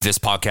This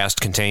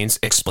podcast contains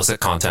explicit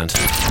content.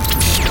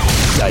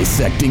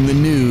 Dissecting the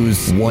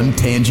news, one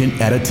tangent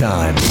at a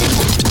time.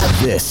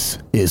 This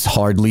is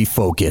Hardly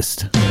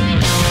Focused. Hey,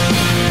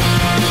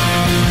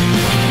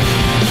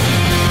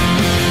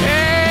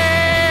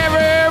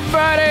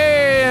 everybody,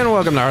 and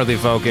welcome to Hardly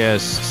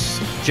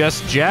Focused.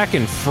 Just Jack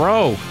and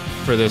Fro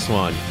for this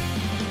one.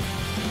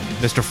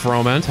 Mr.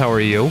 Froment, how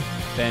are you?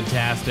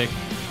 Fantastic.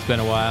 It's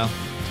been a while.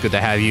 It's good to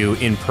have you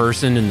in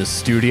person in the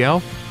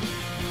studio.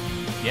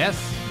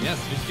 Yes. Your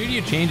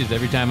studio changes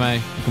every time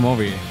I come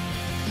over here.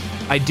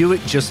 I do it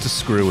just to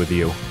screw with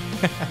you.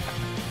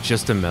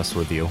 Just to mess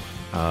with you.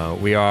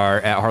 We are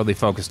at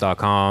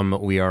hardlyfocus.com.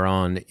 We are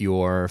on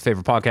your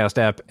favorite podcast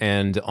app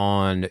and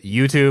on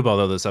YouTube,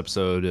 although this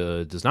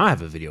episode does not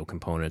have a video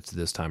component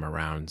this time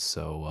around.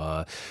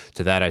 So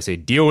to that, I say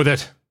deal with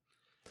it.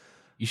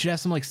 You should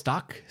have some like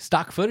stock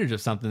footage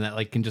of something that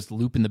like can just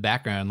loop in the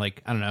background,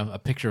 like, I don't know, a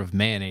picture of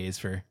mayonnaise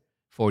for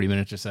 40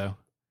 minutes or so.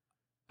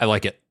 I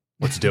like it.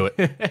 Let's do it.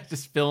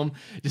 Just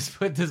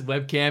put this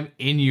webcam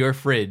in your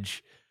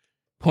fridge,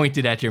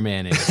 pointed at your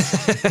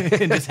mayonnaise,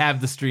 and just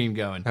have the stream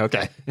going.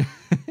 Okay.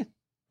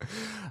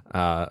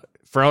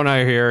 Fro and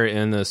I are here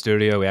in the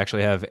studio. We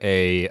actually have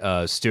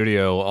a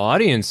studio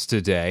audience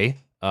today.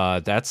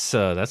 That's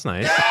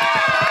nice.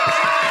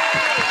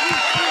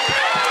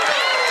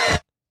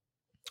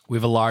 We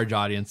have a large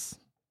audience.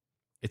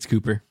 It's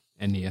Cooper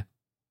and Nia.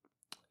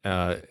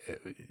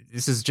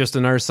 This is just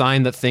another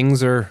sign that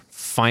things are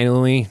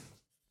finally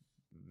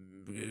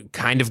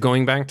kind of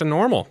going back to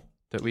normal,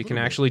 that we can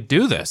actually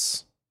do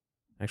this,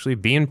 actually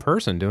be in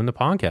person doing the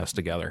podcast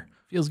together.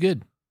 Feels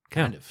good.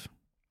 Kind of.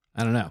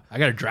 I don't know. I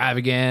got to drive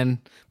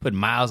again, put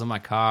miles on my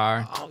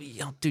car. Oh,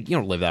 dude, you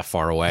don't live that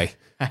far away.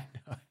 I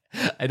know.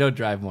 I don't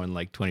drive more than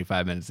like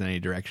 25 minutes in any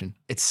direction.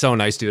 It's so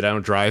nice, dude. I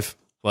don't drive.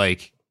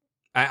 Like,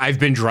 I've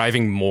been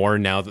driving more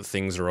now that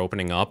things are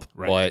opening up.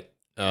 Right.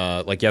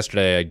 But like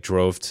yesterday, I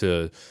drove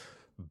to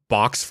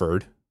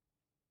Boxford,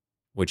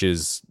 which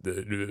is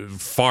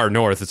far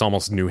north. It's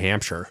almost New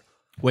Hampshire.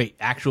 Wait,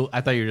 I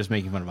thought you were just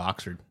making fun of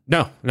Oxford.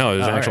 No,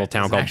 there's an actual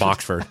town called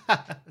Boxford.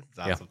 That's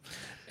awesome.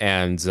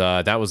 Yeah. And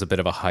that was a bit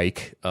of a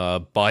hike,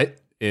 but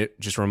it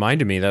just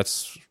reminded me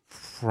that's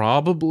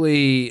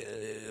probably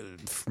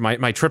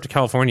my trip to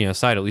California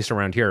aside, at least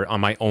around here,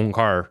 on my own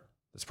car.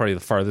 It's probably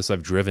the farthest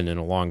I've driven in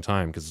a long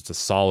time because it's a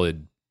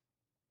solid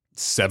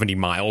 70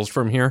 miles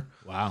from here.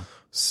 Wow.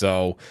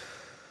 So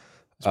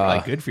it's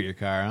probably good for your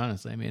car,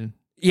 honestly. I mean,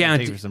 yeah,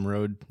 take for some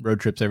road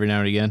trips every now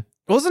and again.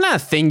 Wasn't that a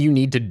thing you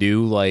need to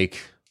do,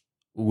 like,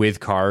 with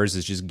cars,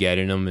 is just get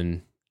in them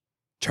and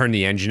turn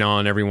the engine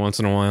on every once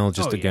in a while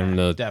just to get them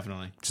to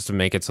definitely just to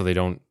make it so they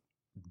don't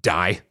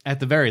die? At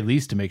the very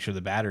least, to make sure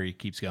the battery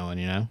keeps going,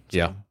 you know? So,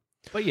 yeah.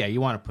 But yeah,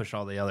 you want to push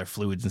all the other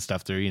fluids and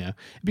stuff through, you know?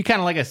 It'd be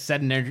kind of like a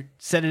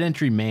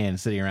sedentary man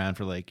sitting around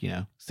for like,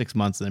 6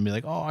 months and then be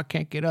like, oh, I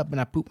can't get up and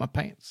I poop my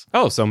pants.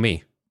 Oh, so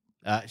me.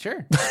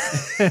 Sure.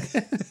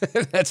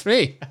 That's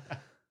me.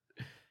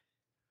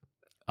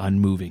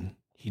 Unmoving.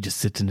 He just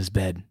sits in his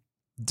bed.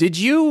 Did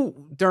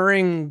you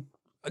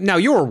now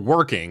you were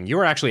working, you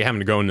were actually having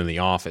to go into the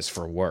office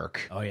for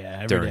work. Oh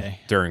yeah, every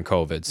day. During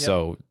COVID. Yep.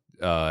 So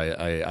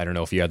I don't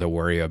know if you had to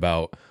worry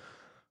about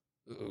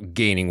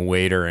gaining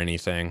weight or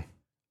anything.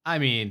 I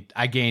mean,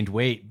 I gained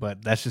weight,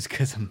 but that's just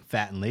because I'm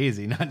fat and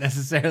lazy, not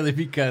necessarily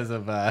because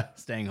of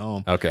staying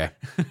home. Okay.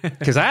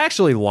 Because I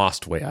actually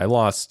lost weight. I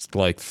lost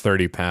like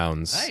 30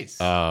 pounds. Nice.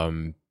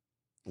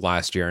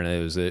 Last year, and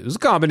it was a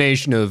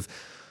combination of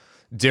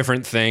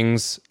different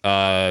things,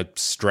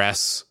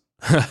 stress,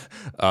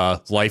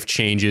 life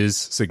changes,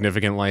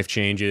 significant life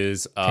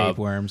changes,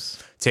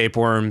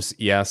 tapeworms,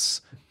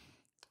 yes,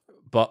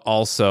 but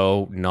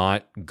also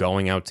not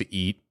going out to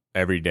eat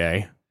every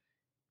day.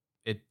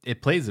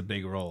 It plays a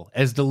big role.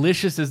 As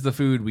delicious as the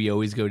food we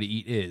always go to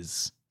eat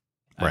is,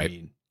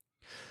 right?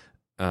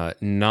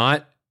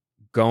 Not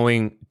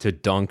going to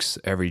Dunks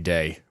every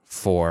day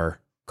for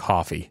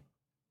coffee,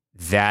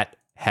 that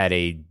had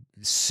a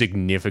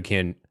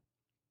significant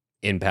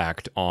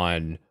impact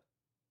on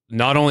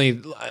not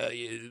only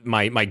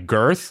my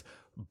girth,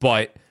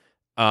 but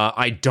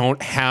I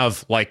don't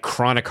have like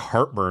chronic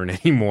heartburn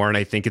anymore, and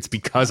I think it's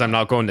because I'm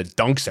not going to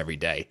Dunks every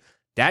day.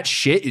 That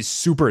shit is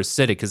super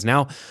acidic, because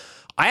now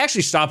I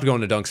actually stopped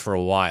going to Dunks for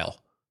a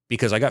while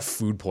because I got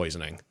food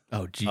poisoning.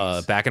 Oh,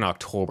 geez. Back in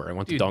October, I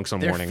went to Dunks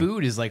one morning. Their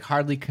food is like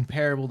hardly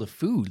comparable to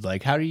food.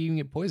 Like, how do you even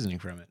get poisoning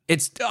from it?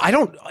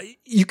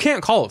 You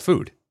can't call it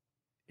food.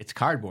 It's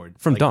cardboard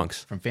from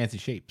Dunks, from Fancy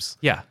Shapes.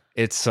 Yeah,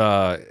 it's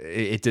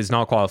it does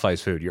not qualify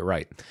as food. You're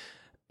right.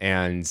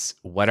 And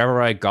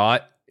whatever I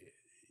got,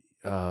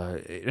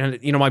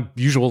 my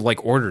usual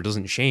like order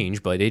doesn't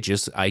change, but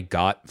I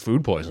got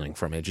food poisoning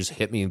from it. It just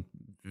hit me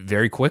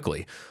very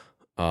quickly.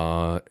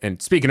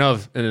 And speaking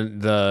of, in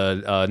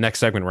the next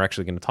segment, we're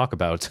actually going to talk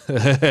about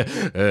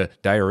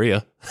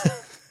diarrhea.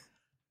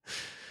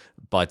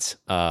 But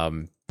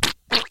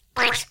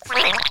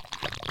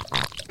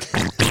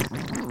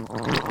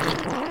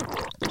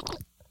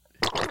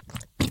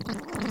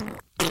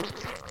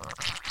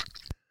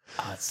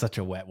it's such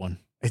a wet one.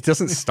 It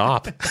doesn't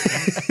stop.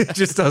 It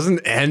just doesn't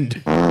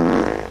end.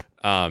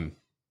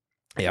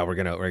 Yeah, we're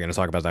gonna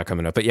talk about that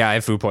coming up. But yeah, I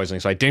have food poisoning,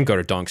 so I didn't go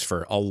to Dunk's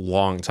for a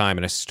long time,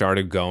 and I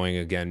started going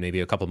again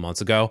maybe a couple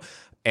months ago,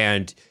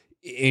 and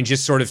in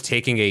just sort of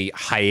taking a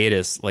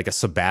hiatus, like a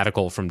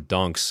sabbatical from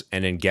Dunk's,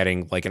 and then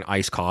getting like an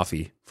iced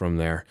coffee from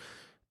there.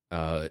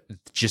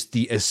 Just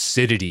the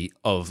acidity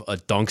of a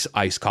Dunk's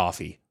iced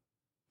coffee.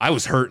 I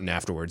was hurting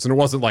afterwards, and it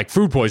wasn't like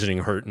food poisoning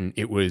hurting.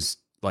 It was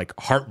like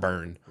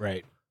heartburn.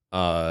 Right.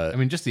 I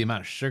mean, just the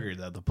amount of sugar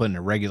that they'll put in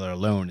a regular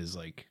alone is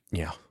like,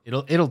 Yeah.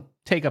 It'll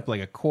take up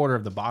like a quarter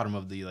of the bottom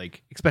of the,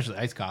 like, especially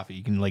iced coffee.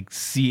 You can like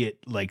see it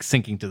like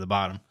sinking to the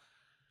bottom.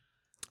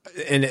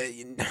 And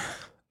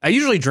I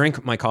usually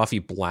drink my coffee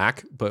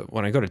black, but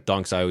when I go to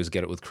Dunk's, I always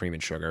get it with cream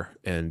and sugar,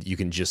 and you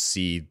can just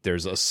see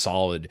there's a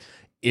solid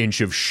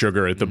inch of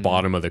sugar at the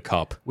bottom of the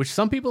cup, Which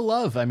some people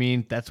love. I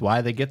mean, that's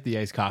why they get the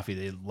iced coffee.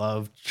 They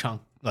love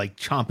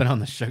chomping on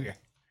the sugar.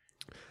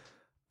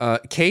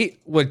 Kate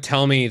would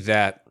tell me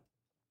that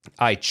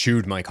I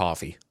chewed my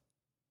coffee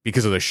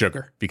because of the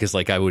sugar, because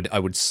like I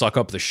would suck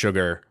up the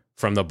sugar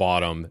from the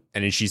bottom,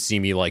 and then she'd see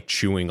me like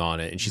chewing on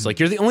it, and she's like,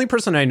 "You're the only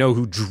person I know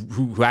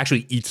who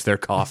actually eats their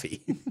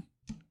coffee."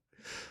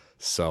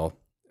 So,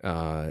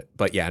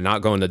 but yeah,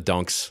 not going to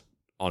Dunk's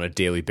on a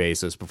daily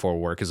basis before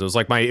work, because it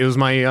was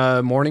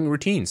my morning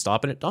routine,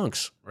 stopping at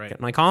Dunk's, getting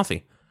my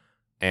coffee,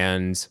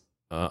 and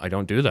I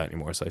don't do that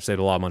anymore. So I've saved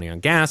a lot of money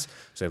on gas,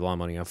 saved a lot of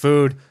money on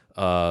food.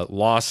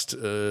 Lost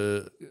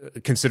a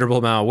considerable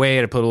amount of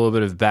weight. I put a little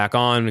bit of it back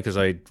on because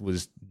I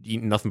was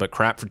eating nothing but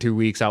crap for 2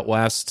 weeks out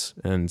west.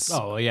 And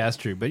oh yeah, that's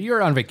true. But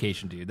you're on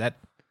vacation, dude. That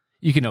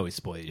you can always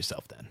spoil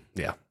yourself then.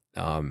 Yeah,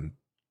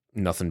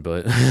 nothing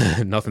but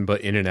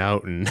In and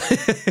Out and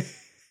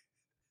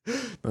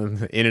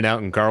In and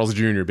Out and Carl's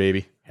Jr.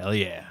 baby. Hell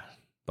yeah.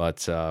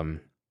 But well,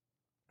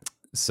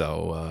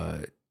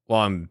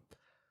 I'm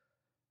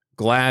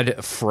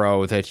glad,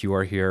 Fro, that you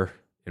are here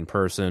in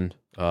person.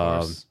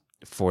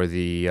 For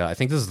the I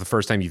think this is the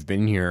first time you've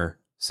been here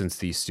since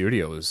the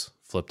studio was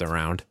flipped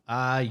around.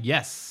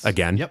 Yes.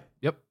 Again.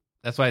 Yep.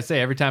 That's why I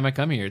say every time I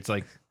come here, it's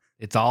like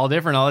it's all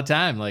different all the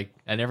time. Like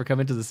I never come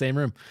into the same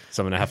room.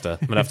 So I'm gonna have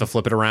to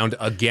flip it around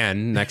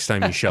again next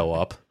time you show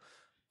up.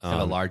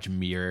 Have a large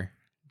mirror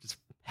just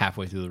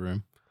halfway through the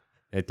room.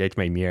 That's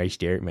my mirror. I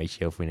stare at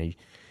myself when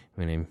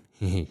I'm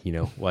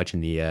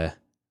watching the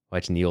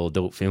old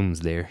adult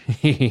films there.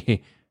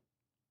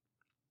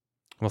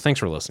 Well, thanks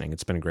for listening.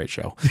 It's been a great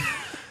show.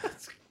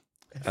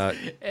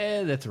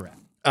 And that's a wrap.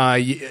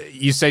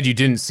 You said you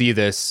didn't see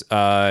this.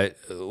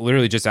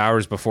 Literally just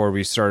hours before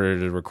we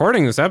started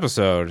recording this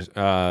episode,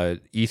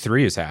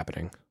 E3 is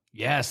happening.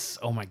 Yes.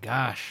 Oh my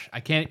gosh.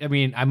 I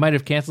might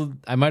have canceled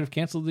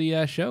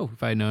the show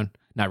if I had known.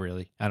 Not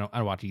really. I don't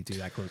watch E3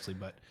 that closely,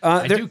 but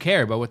I do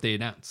care about what they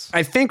announce.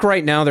 I think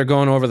right now they're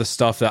going over the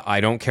stuff that I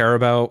don't care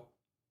about,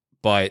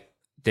 but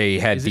they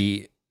had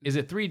Is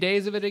it 3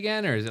 days of it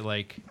again, or is it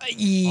like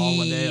all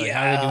one day? Like,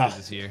 how are they doing it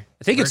this year?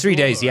 I think it's 3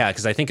 days, yeah,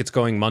 because I think it's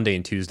going Monday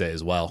and Tuesday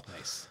as well.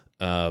 Nice.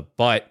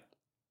 But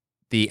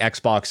the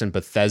Xbox and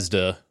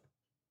Bethesda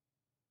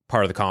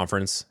part of the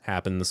conference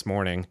happened this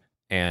morning,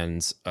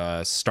 and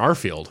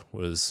Starfield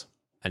was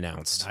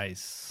announced.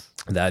 Nice.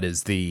 That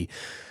is the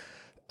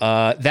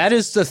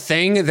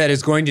thing that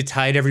is going to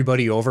tide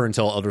everybody over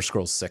until Elder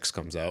Scrolls 6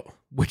 comes out.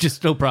 Which is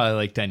still probably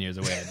like 10 years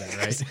away, I bet,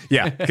 right?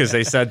 Yeah, because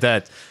they said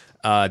that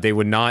they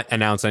would not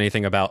announce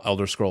anything about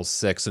Elder Scrolls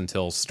 6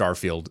 until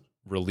Starfield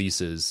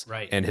releases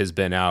and has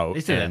been out.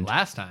 They said that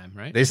last time,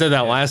 right? They said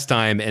that last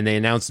time, and they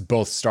announced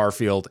both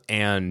Starfield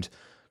and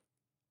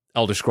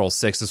Elder Scrolls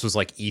 6. This was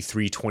like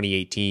E3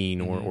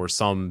 2018 or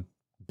some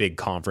big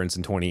conference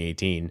in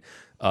 2018.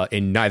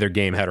 And neither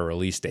game had a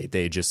release date.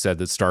 They just said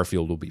that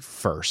Starfield will be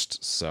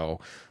first.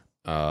 So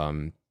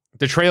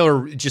the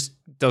trailer just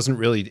doesn't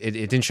really,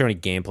 it didn't show any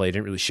gameplay. It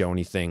didn't really show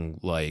anything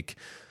like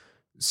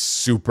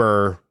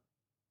super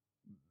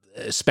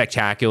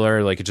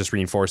spectacular. Like it just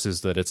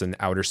reinforces that it's an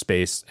outer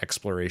space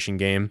exploration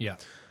game. Yeah.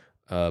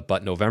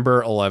 But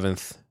November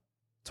 11th,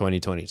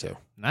 2022.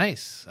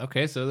 Nice.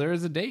 Okay, so there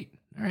is a date.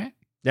 All right.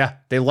 Yeah,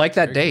 they like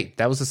that date.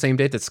 That was the same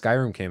date that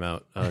Skyrim came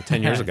out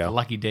 10 years ago.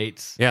 Lucky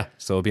dates. Yeah,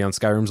 so it'll be on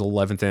Skyrim's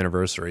 11th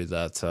anniversary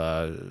that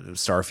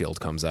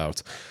Starfield comes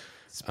out.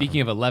 Speaking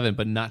of 11,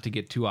 but not to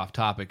get too off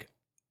topic,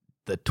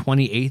 the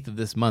 28th of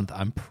this month,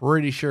 I'm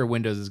pretty sure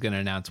Windows is going to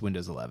announce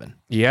Windows 11.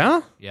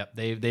 Yeah? Yep,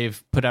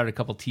 they've put out a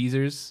couple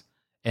teasers,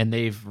 and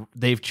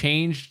they've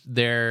changed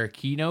their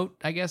keynote,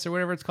 I guess, or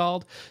whatever it's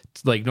called.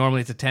 It's like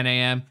normally it's at 10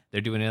 a.m. They're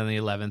doing it on the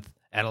 11th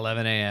at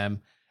 11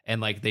 a.m. And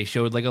like they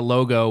showed like a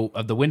logo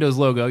of the Windows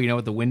logo,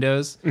 with the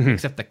Windows,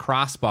 except the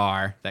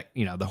crossbar that,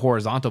 the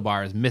horizontal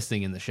bar is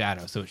missing in the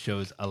shadow. So it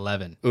shows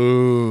 11.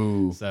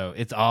 Ooh. So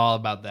it's all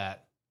about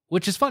that,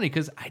 which is funny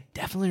because I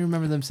definitely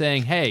remember them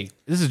saying, hey,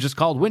 this is just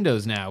called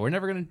Windows now. We're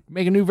never going to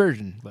make a new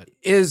version. But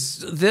is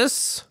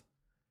this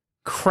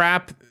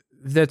crap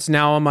that's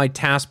now on my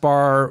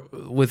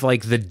taskbar with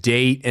like the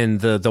date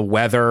and the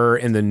weather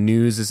and the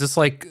news, is this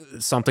like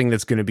something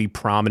that's going to be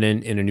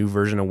prominent in a new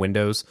version of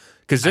Windows?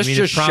 because this I mean,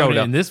 just it's prominent showed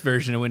up. in this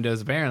version of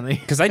Windows, apparently.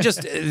 Because I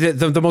just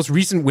the most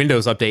recent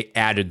Windows update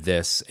added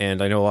this,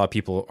 and I know a lot of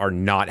people are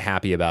not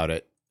happy about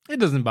it. It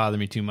doesn't bother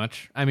me too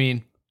much. I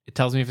mean, it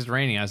tells me if it's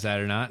raining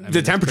outside or not. I mean, The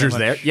that's temperature's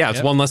pretty there. much- Yeah, it's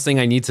yep. one less thing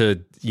I need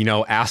to,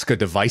 ask a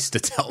device to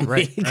tell me.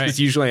 Right, Because right.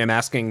 usually I'm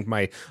asking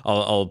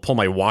I'll pull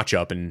my watch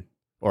up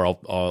or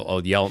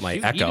I'll yell at my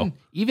Shoot, Echo.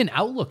 Even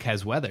Outlook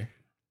has weather.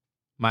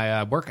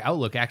 My work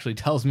Outlook actually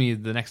tells me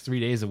the next 3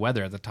 days of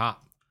weather at the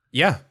top.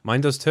 Yeah,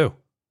 mine does too.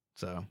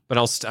 So But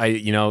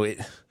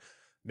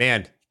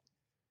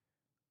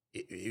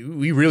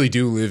we really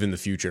do live in the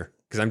future.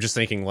 Because I'm just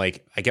thinking,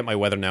 like, I get my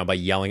weather now by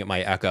yelling at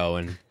my Echo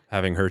and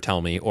having her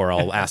tell me, or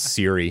I'll ask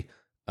Siri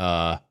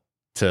to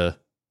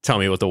tell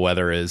me what the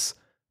weather is.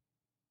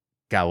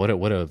 God,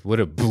 what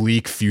a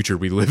bleak future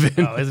we live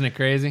in. oh, isn't it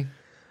crazy?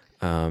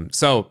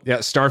 So yeah,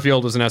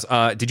 Starfield was announced.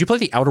 Did you play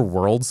The Outer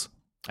Worlds?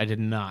 I did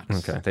not.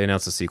 Okay, they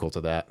announced a sequel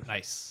to that.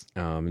 Nice.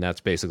 And that's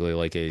basically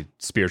like a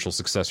spiritual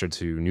successor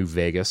to New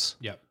Vegas.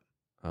 Yep.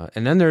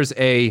 And then there's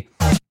it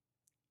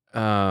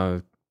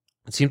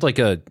seemed like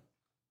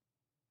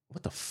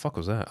what the fuck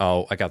was that?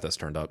 Oh, I got this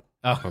turned up.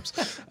 Oh,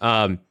 Oops.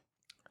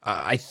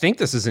 I think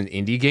this is an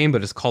indie game,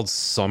 but it's called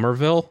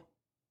Somerville.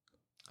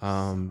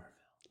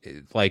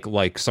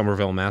 Like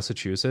Somerville,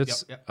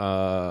 Massachusetts. Yep,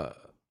 And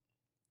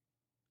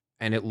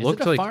it is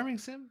looked it a like farming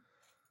sim?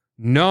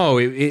 no,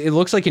 it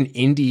looks like an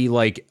indie,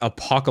 like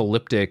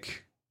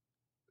apocalyptic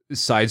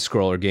side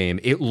scroller game.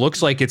 It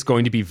looks like it's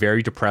going to be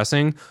very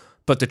depressing,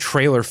 but the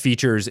trailer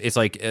features it's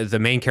like the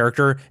main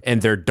character and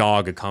their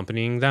dog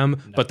accompanying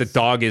them, but the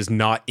dog is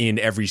not in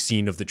every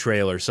scene of the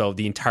trailer. So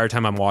the entire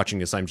time I'm watching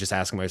this, I'm just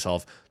asking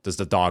myself, does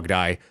the dog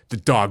die? The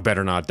dog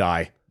better not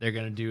die. They're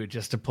gonna do it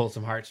just to pull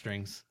some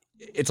heartstrings.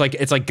 It's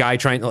like guy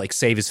trying to like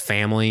save his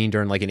family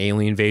during like an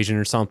alien invasion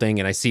or something,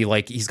 and I see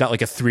like he's got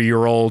like a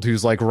 3-year-old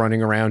who's like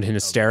running around in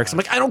hysterics. I'm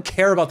like, I don't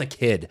care about the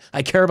kid.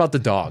 I care about the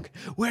dog.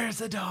 Where's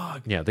the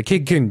dog? Yeah, the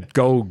kid can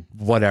go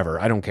whatever.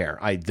 I don't care.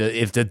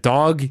 If the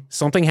dog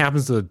something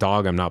happens to the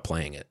dog, I'm not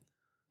playing it.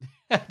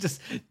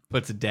 Just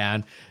puts it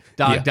down.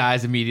 Dog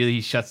dies immediately.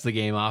 He shuts the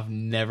game off.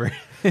 Never,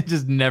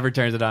 just never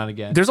turns it on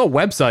again. There's a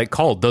website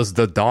called "Does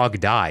the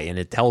Dog Die?" and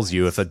it tells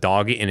you if a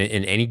dog in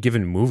any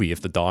given movie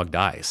if the dog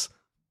dies.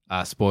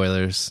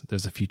 Spoilers.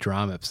 There's a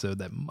Futurama episode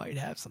that might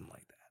have something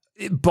like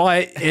that.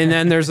 But and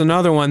then there's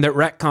another one that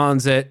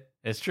retcons it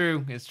It's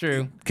true. It's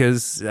true.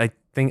 because I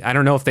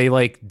don't know if they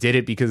like did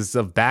it because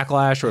of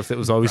backlash or if it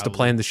was always the Probably.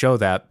 plan to show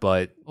that.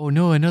 But Oh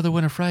no, another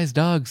one of Fry's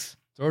dogs.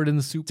 Throw it in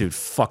the soup. dude,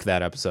 fuck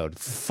that episode.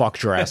 Fuck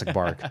Jurassic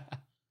Park.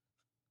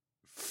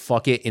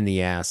 Fuck it in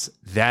the ass.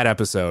 That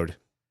episode.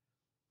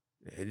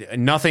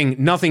 Nothing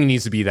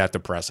needs to be that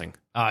depressing.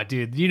 Oh,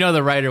 dude, you know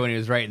the writer when he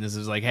was writing this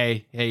was like,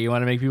 hey, you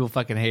want to make people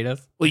fucking hate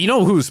us? Well, you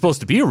know who was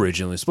supposed to be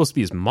originally? It was supposed to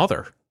be his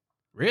mother.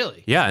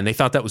 Really? Yeah, and they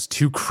thought that was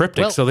too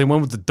cryptic, Well- so they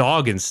went with the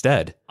dog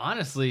instead.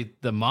 Honestly,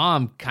 the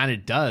mom kind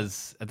of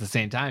does at the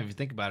same time if you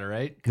think about it,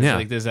 right? 'Cause, Yeah.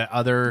 like there's that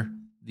other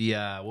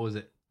what was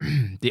it?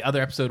 The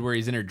other episode where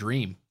he's in her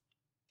dream.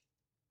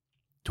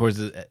 Was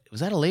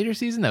that a later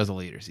season? That was a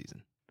later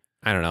season.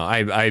 I don't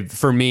know.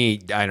 For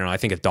me, I don't know. I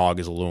think a dog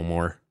is a little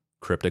more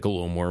cryptic, a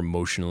little more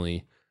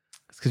emotionally.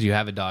 It's because you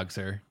have a dog,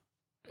 sir.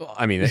 Well,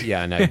 I mean,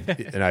 yeah,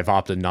 and I've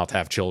opted not to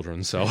have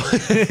children, so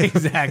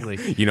Exactly.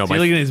 you know So you're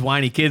looking at these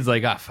whiny kids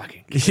like,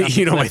 fucking.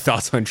 you know my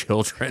thoughts on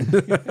children.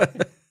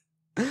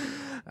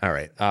 All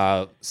right.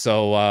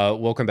 So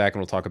we'll come back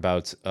and we'll talk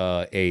about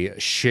a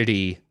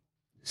shitty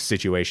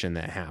situation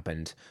that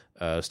happened.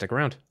 Stick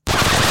around.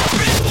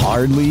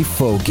 Hardly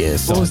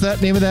Focused. What was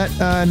that name of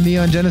that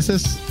Neon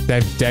Genesis? I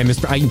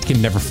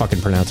can never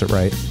fucking pronounce it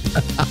right.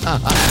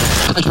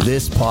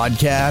 This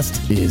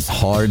podcast is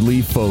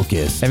Hardly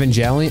Focused.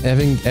 Evangelina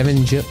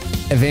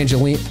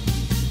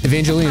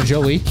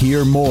Jolie.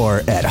 Hear more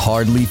at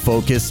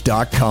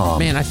hardlyfocused.com.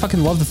 Man, I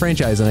fucking love the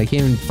franchise and I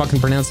can't even fucking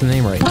pronounce the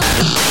name right.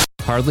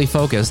 Hardly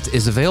Focused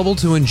is available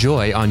to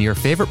enjoy on your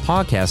favorite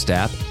podcast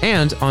app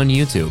and on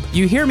YouTube.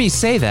 You hear me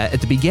say that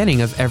at the beginning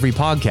of every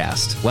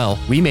podcast. Well,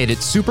 we made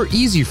it super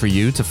easy for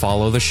you to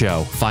follow the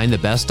show. Find the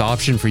best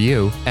option for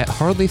you at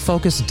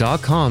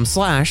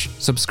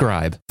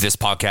hardlyfocused.com/subscribe. This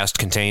podcast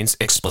contains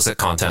explicit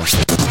content.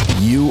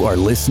 You are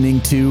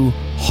listening to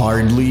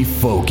Hardly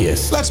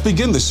Focused. Let's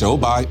begin the show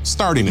by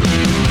starting it.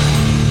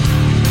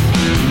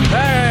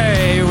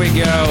 Hey, here we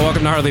go.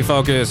 Welcome to Hardly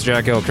Focused.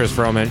 Jack Hill, Chris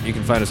Froman. You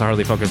can find us on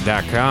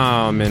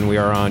hardlyfocused.com, and we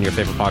are on your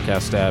favorite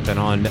podcast app and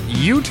on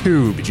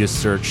YouTube.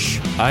 Just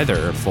search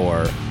either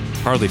for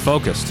Hardly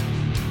Focused.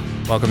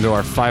 Welcome to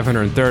our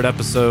 503rd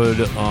episode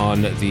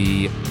on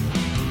the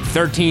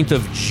 13th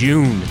of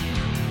June.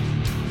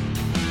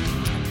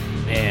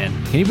 Man,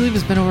 can you believe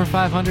it's been over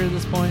 500 at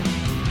this point?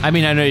 I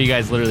mean, I know you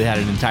guys literally had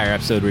an entire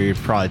episode where you're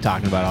probably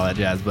talking about all that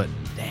jazz, but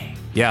dang.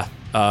 Yeah.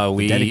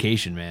 We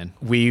Dedication, man.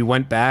 We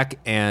went back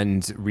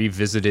and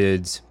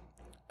revisited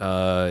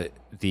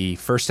the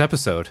first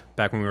episode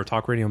back when we were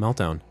Talk Radio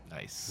Meltdown.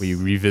 Nice. We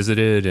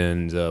revisited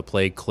and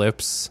played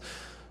clips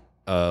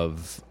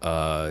of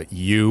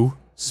you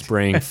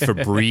spraying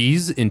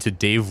Febreze into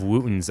Dave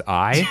Wooten's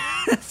eye.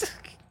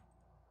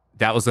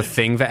 That was a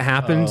thing that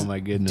happened. Oh, my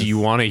goodness. Do you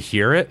want to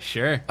hear it?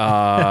 Sure.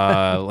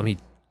 Let me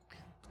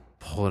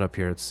pull it up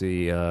here. Let's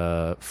see.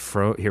 Here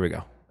we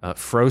go.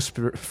 Fro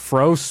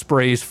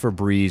sprays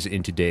Febreze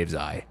into Dave's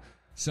eye.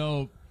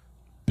 So,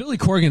 Billy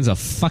Corgan's a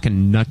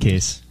fucking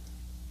nutcase.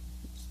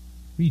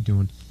 What are you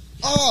doing?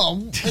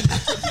 Oh,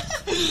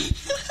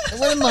 it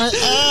went in my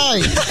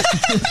eye.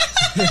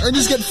 I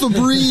just got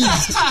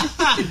Febreze.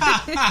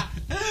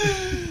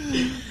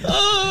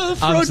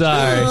 I'm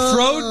sorry.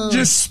 Fro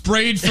just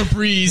sprayed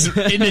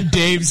Febreze into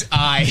Dave's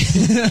eye.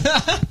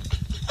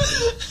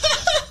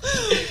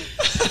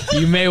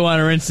 You may want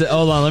to rinse it.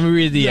 Hold on, let me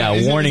read the Yeah,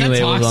 is warning that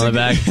labels on the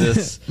toxic? back of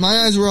this.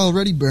 My eyes were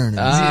already burning.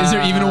 Is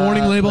there even a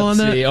warning label on Let's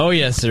that? see. Oh,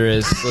 yes, there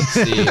is. Let's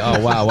see. Oh,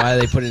 wow. Why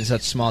do they put it in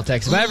such small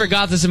text? If I ever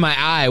got this in my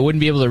eye, I wouldn't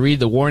be able to read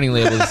the warning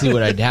label to see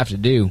what I'd have to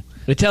do.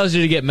 It tells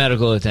you to get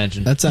medical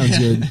attention. That sounds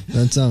good.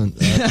 That sounds.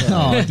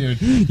 Oh,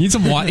 dude. Need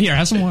some water? Here,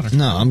 have some water.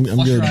 No, I'm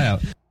Wash good. your eye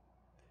out.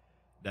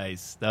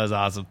 Nice. That was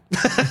awesome.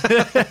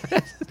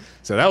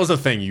 So that was a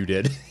thing you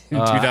did in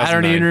 2009. I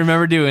don't even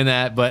remember doing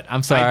that, but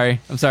I'm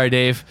sorry. I'm sorry,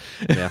 Dave.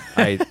 Yeah,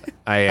 I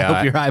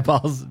Hope your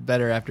eyeball's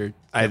better after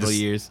several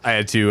years. I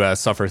had to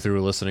suffer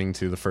through listening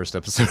to the first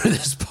episode of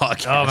this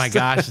podcast. Oh, my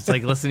gosh. It's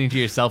like listening to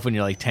yourself when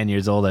you're like 10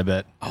 years old, I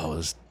bet.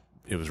 Oh,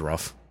 it was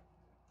rough.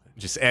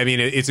 I mean,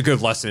 it's a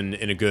good lesson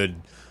in a good,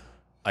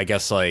 I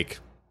guess, like,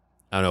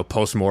 I don't know,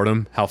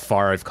 post-mortem, how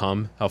far I've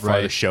come, how far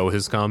Right. the show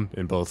has come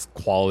in both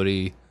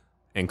quality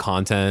and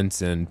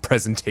content and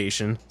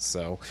presentation.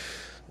 So,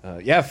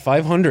 yeah,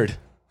 500.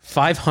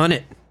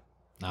 500.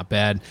 Not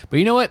bad. But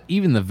you know what?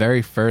 Even the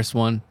very first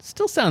one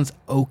still sounds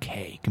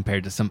okay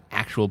compared to some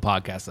actual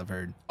podcasts I've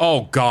heard.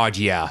 Oh, God,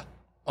 yeah.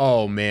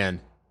 Oh, man.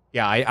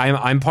 Yeah,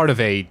 I'm part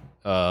of a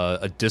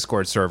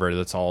Discord server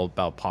that's all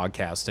about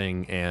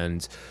podcasting,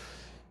 and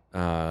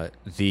some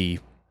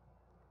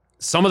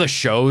of the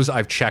shows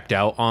I've checked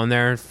out on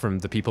there from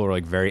the people who are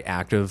like very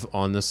active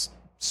on this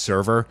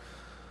server.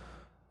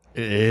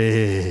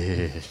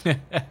 I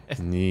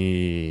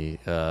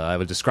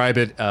would describe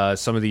it,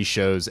 some of these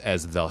shows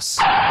as thus.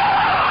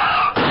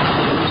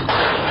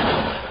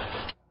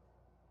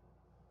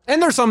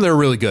 And there's some that are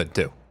really good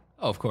too.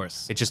 Oh, of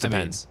course. It just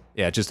depends.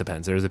 Yeah, it just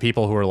depends. There's the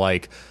people who are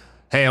like,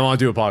 hey, I want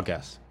to do a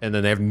podcast, and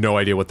then they have no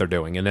idea what they're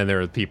doing. And then there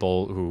are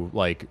people who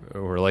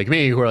are like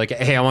me, who are like,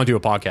 hey, I want to do a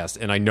podcast,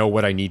 and I know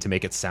what I need to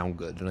make it sound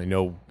good, and I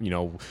know,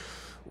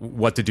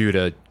 what to do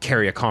to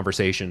carry a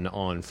conversation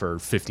on for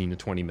 15 to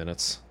 20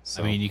 minutes.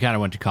 So, I mean, you kind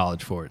of went to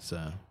college for it,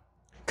 so.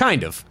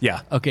 kind of,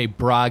 yeah. Okay,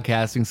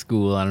 broadcasting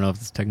school. I don't know if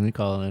it's technically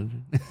called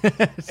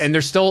it. And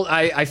they're still,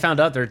 I found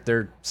out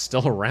they're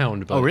still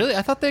around. But Oh, really?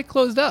 I thought they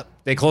closed up.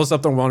 They closed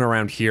up the one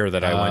around here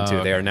that I went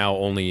to. Oh, They are okay. now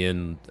only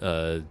in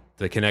the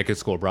Connecticut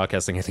School of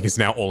Broadcasting. I think is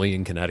now only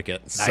in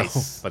Connecticut. Nice.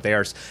 So, but they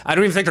are. I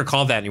don't even think they're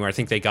called that anymore. I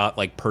think they got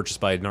like purchased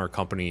by another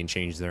company and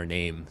changed their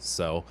name.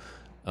 So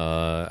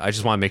I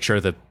just want to make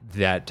sure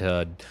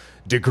that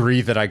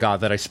degree that I got,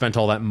 that I spent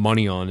all that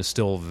money on, is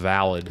still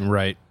valid.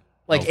 Right.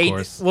 Like Of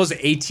course. was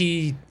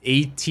AT&T,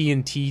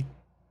 IT&T,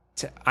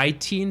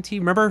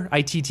 remember?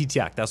 ITT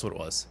Tech, that's what it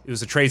was. It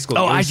was a trade school.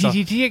 Oh, You always saw-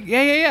 ITTT.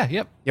 Yeah.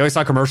 Yep. You always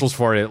saw commercials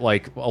for it at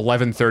like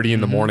 11:30 in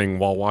the morning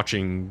while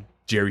watching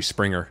Jerry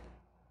Springer.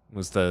 It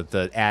was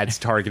the ads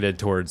targeted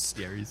towards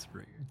Jerry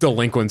Springer.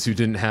 delinquents who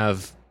didn't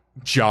have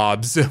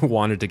jobs,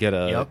 wanted to get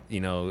Yep.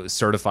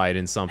 certified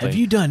in something. Have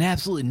you done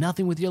absolutely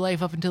nothing with your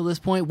life up until this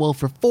point? Well,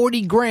 for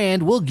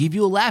 $40,000, we'll give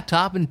you a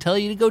laptop and tell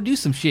you to go do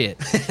some shit.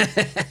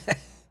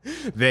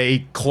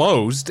 They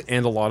closed,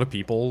 and a lot of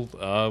people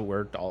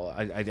were.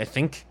 I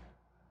think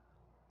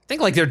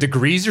like their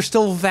degrees are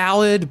still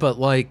valid, but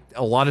like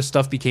a lot of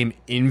stuff became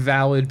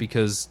invalid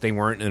because they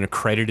weren't an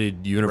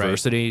accredited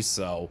university.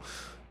 So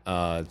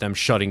them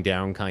shutting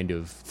down kind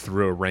of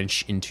threw a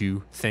wrench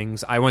into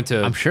things. I went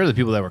to. I'm sure the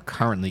people that were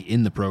currently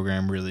in the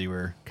program really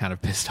were kind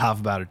of pissed off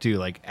about it too,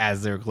 like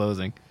as they were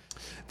closing.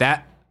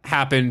 That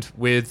happened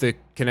with the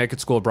Connecticut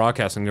School of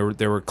Broadcasting.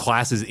 There were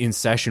classes in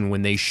session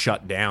when they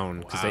shut down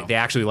because they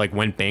actually like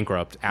went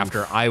bankrupt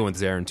after I went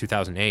there in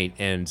 2008,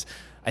 and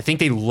I think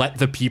they let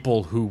the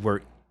people who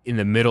were in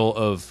the middle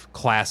of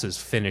classes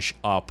finish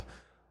up,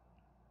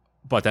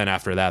 but then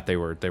after that they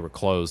were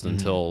closed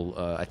until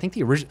I think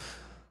the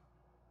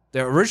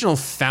original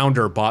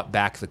founder bought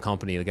back the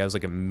company. The guy was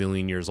like 1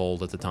 million years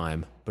old at the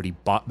time, but he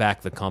bought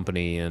back the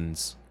company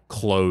and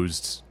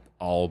closed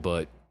all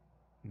but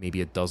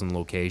maybe a dozen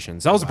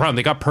locations. That was the problem.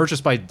 They got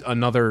purchased by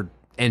another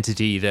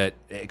entity that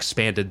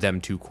expanded them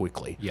too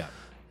quickly. Yeah.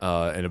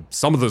 And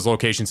some of those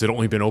locations had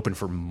only been open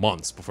for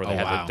months before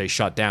they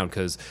shut down,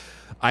 because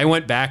I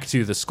went back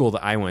to the school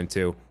that I went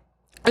to.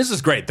 This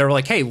is great. They're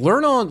like, hey,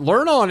 learn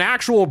on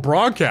actual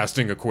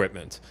broadcasting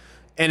equipment.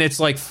 And it's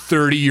like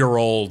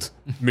 30-year-old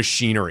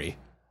machinery.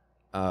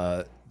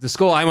 The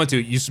school I went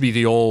to used to be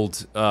the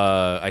old,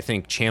 I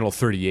think, Channel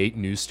 38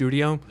 news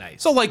studio.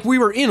 Nice. So, like, we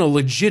were in a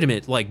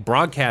legitimate, like,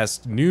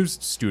 broadcast news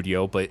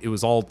studio, but it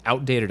was all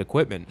outdated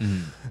equipment.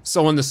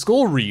 So when the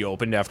school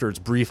reopened after its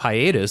brief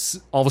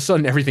hiatus, all of a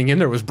sudden everything in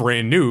there was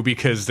brand new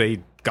because they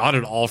got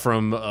it all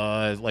from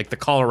like the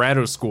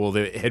Colorado school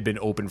that had been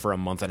open for a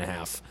month and a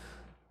half.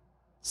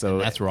 So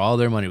That's where all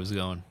their money was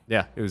going.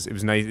 yeah, it was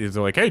nice. It was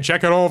like, hey,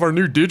 check out all of our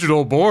new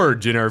digital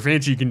boards and our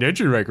fancy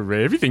condenser record.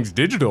 Everything's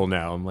digital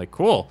now. I'm like,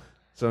 cool.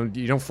 So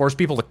you don't force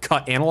people to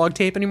cut analog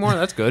tape anymore.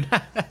 That's good.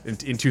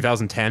 in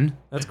 2010,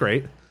 that's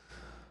great.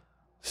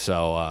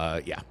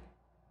 So yeah.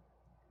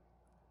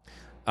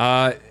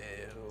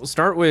 We'll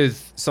start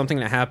with something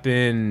that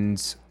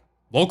happened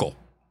local.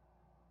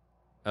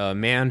 A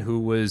man who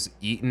was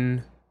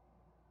eaten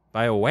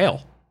by a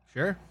whale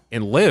Sure.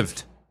 and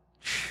lived.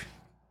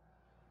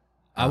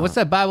 What's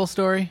that Bible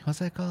story? What's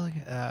that called?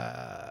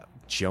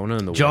 Jonah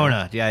and the whale.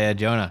 Jonah. Yeah,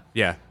 Jonah.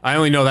 Yeah, I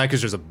only know that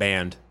because there's a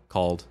band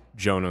called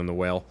Jonah and the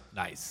Whale.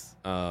 Nice.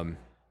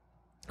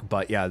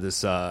 But yeah,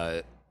 this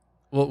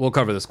we'll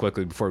cover this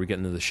quickly before we get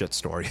into the shit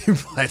story.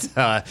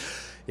 But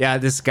yeah,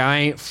 this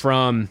guy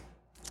from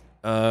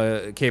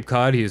Cape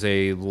Cod, he's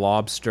a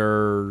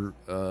lobster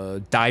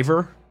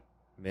diver,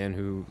 man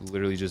who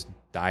literally just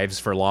dives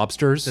for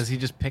lobsters. Does he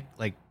just pick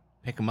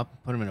them up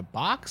and put them in a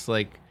box?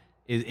 Like,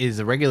 is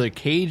a regular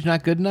cage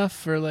not good enough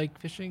for like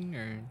fishing?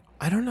 Or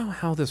I don't know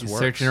how this he's works.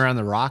 searching around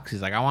the rocks.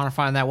 He's like, I want to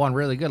find that one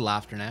really good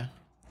lobster now.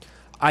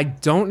 I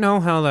don't know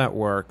how that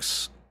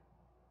works.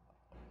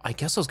 I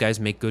guess those guys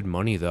make good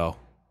money though,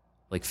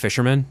 like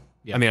fishermen.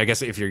 Yeah. I mean, I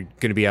guess if you're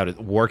going to be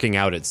working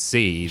out at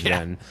sea,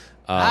 then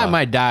I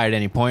might die at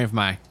any point if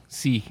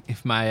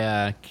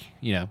my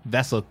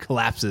vessel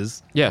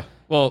collapses. yeah.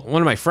 Well,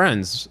 one of my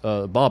friends,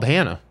 Bob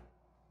Hanna,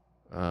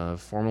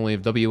 formerly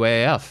of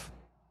WAAF,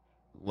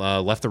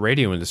 left the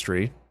radio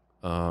industry,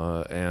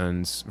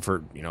 and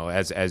for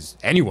as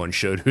anyone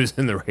should who's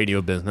in the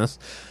radio business,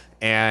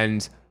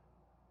 and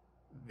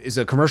is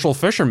a commercial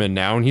fisherman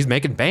now, and he's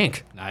making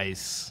bank.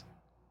 Nice.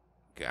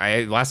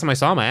 Last time I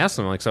saw him, I asked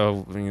him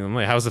so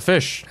how's the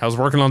fish? How's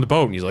working on the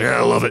boat? And he's like, yeah,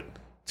 I love it.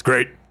 It's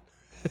great.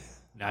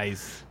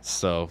 Nice.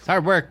 So It's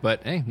hard work,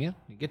 but hey, you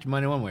get your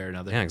money one way or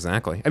another. yeah,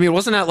 exactly. I mean,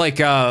 wasn't that like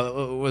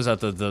was that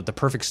the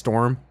Perfect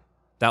Storm?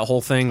 That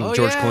whole thing with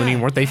George Clooney,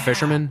 weren't they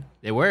fishermen?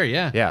 They were,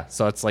 yeah. Yeah,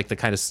 so it's like the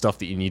kind of stuff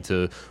that you need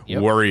to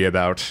worry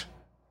about.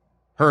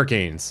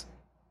 Hurricanes,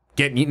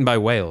 getting eaten by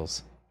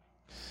whales.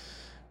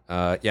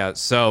 Yeah,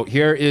 so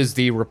here is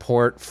the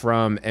report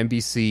from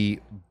NBC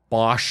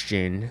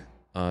Boston,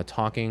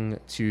 talking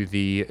to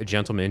the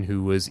gentleman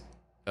who was.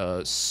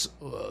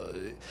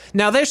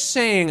 Now they're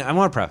saying, I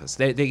want to preface,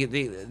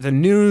 the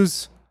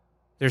news,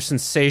 they're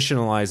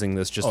sensationalizing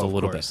this just a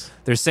little bit.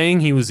 They're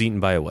saying he was eaten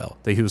by a whale,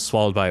 that he was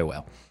swallowed by a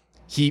whale.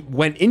 He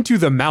went into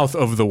the mouth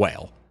of the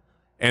whale,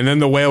 and then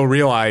the whale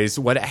realized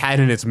what it had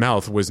in its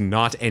mouth was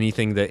not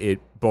anything that it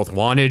both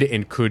wanted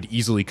and could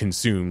easily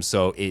consume,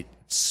 so it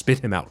spit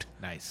him out.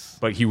 Nice.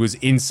 But he was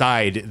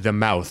inside the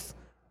mouth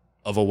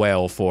of a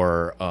whale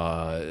for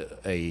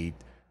a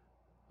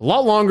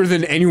lot longer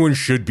than anyone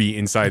should be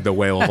inside the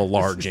whale of a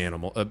large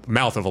animal,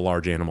 mouth of a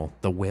large animal.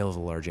 The whale of a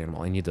large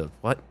animal. I need to,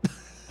 what?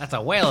 That's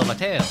a whale of a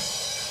tail.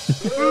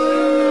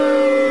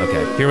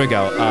 Okay, here we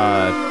go.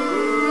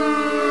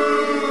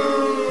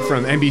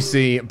 From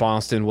NBC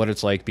Boston, what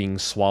it's like being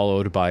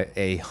swallowed by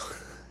a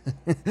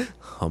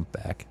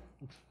humpback.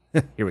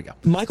 Here we go.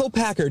 Michael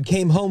Packard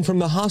came home from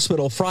the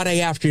hospital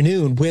Friday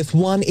afternoon with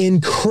one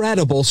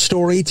incredible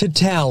story to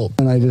tell.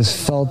 And I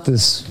just felt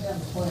this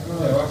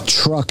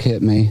truck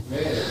hit me,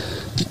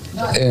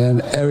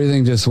 and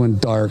everything just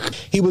went dark.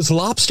 He was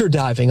lobster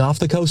diving off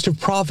the coast of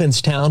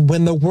Provincetown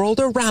when the world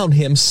around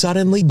him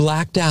suddenly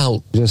blacked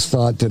out. Just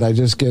thought, did I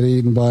just get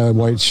eaten by a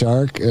white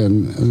shark?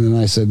 And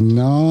then I said,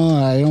 no,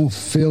 I don't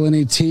feel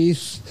any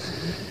teeth.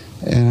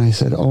 And I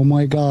said, oh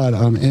my God,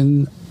 I'm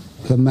in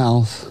the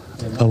mouth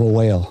of a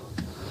whale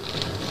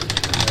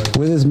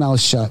with his mouth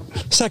shut.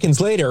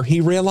 Seconds later, he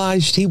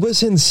realized he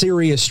was in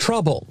serious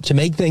trouble. To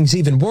make things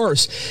even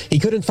worse, he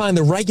couldn't find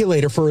the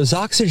regulator for his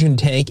oxygen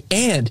tank,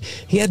 and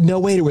he had no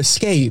way to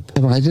escape.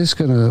 Am I just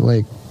gonna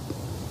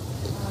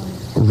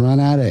run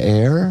out of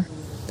air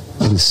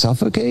and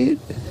suffocate?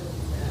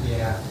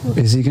 Yeah.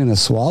 Is he gonna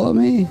swallow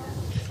me?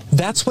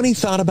 That's when he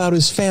thought about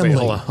his family.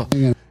 Wait, hold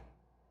on.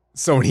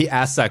 So when he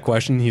asked that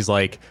question, he's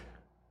like,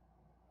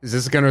 is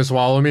this going to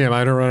swallow me? Am I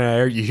going to run out of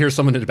air? You hear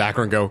someone in the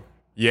background go,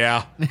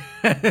 yeah.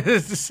 I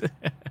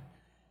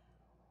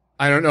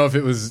don't know if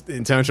it was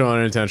intentional or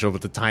unintentional,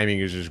 but the timing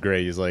is just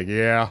great. He's like,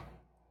 yeah.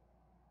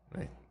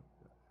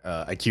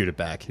 I cued it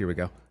back. Here we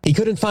go. He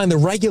couldn't find the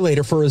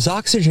regulator for his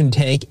oxygen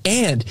tank,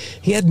 and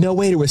he had no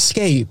way to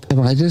escape.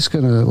 Am I just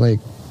going to,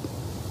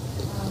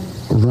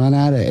 run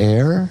out of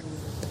air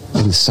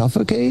and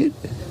suffocate?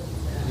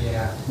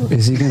 Yeah.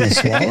 Is he going to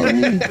swallow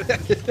me?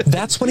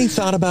 That's when he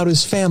thought about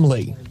his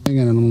family.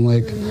 And I'm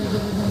like,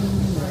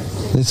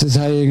 this is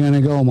how you're going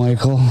to go,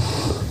 Michael.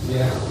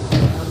 Yeah.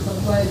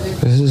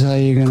 This is how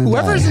you're going to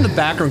Whoever's in the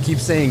background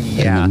keeps saying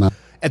yeah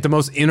at the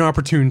most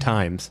inopportune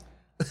times.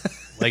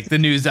 Like the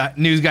news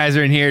guys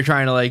are in here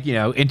trying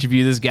to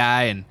interview this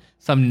guy, and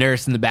some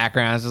nurse in the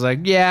background is just like,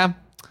 yeah,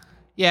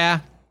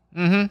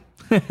 mm-hmm.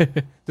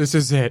 This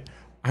is it.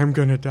 I'm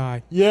going to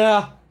die.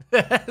 Yeah.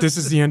 This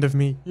is the end of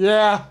me.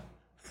 Yeah.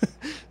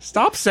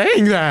 Stop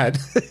saying that.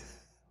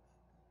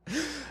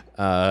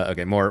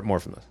 Okay, more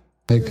from this.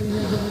 Like,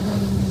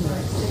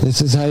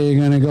 this is how you're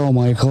going to go,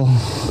 Michael.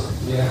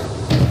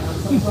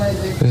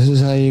 This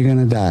is how you're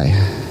going to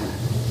die.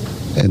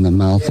 In the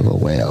mouth of a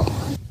whale.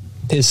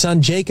 His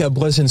son Jacob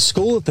was in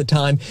school at the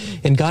time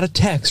and got a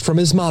text from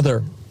his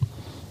mother.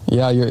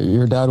 Yeah,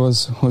 your dad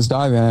was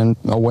diving and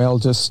a whale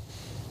just,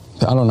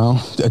 I don't know,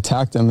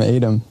 attacked him,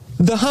 ate him.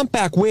 The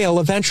humpback whale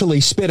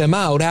eventually spit him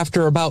out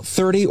after about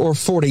 30 or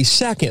 40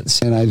 seconds.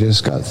 And I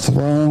just got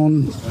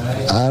thrown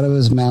out of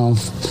his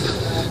mouth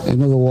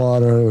into the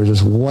water. There was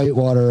just white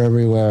water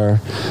everywhere.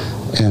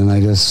 And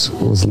I just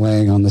was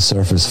laying on the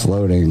surface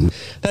floating.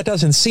 That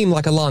doesn't seem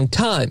like a long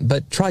time,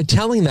 but try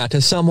telling that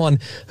to someone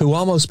who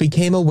almost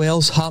became a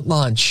whale's hot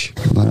lunch.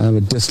 But I have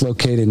a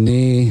dislocated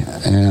knee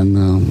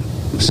and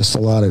just a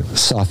lot of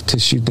soft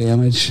tissue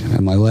damage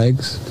in my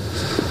legs.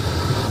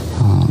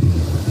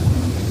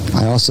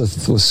 I also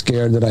was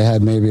scared that I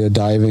had maybe a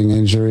diving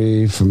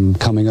injury from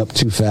coming up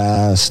too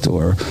fast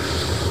or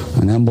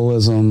an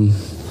embolism.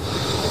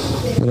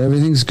 But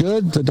everything's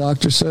good. The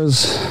doctor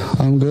says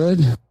I'm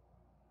good.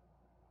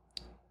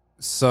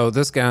 So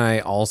this guy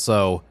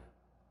also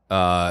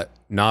not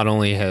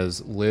only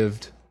has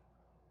lived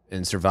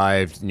and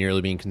survived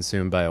nearly being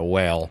consumed by a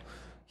whale,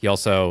 he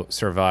also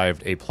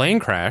survived a plane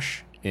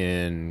crash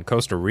in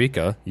Costa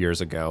Rica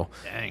years ago.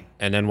 Dang.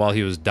 And then while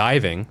he was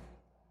diving,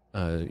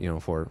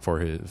 for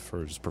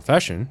his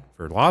profession,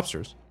 for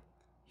lobsters,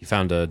 he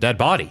found a dead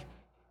body.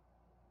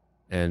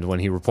 And when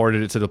he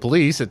reported it to the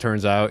police, it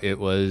turns out it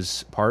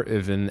was part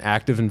of an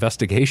active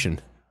investigation.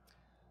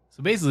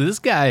 So basically, this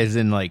guy is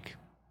in like,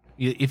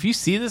 if you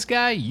see this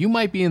guy, you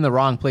might be in the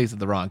wrong place at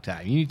the wrong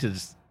time. You need to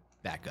just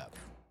back up.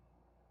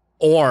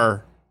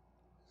 Or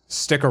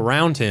stick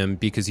around him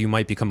because you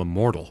might become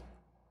immortal.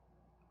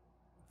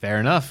 Fair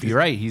enough. You're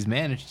right. He's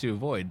managed to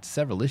avoid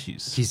several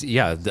issues. He's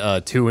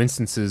 2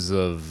 instances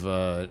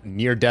of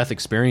near-death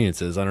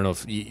experiences. I don't know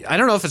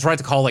if it's right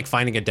to call like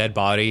finding a dead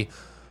body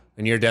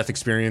a near-death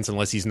experience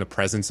unless he's in the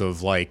presence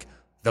of like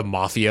the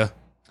mafia.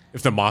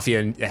 If the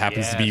mafia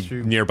happens to be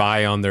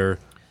nearby on their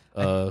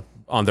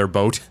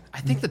boat.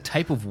 I think the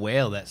type of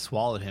whale that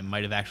swallowed him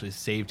might have actually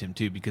saved him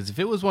too, because if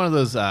it was one of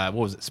those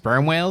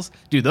sperm whales,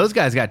 dude, those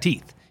guys got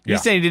teeth.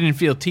 He's saying he didn't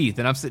feel teeth,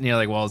 and I'm sitting here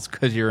like, well, it's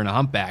because you're in a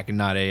humpback and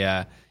not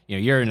a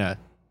you're in a.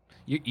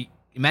 You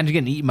imagine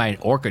getting eaten by an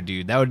orca,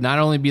 dude. That would not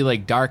only be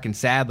like dark and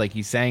sad, like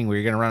he's saying, where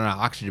you're going to run out of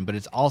oxygen, but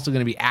it's also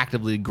going to be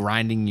actively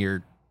grinding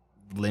your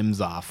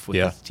limbs off with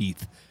his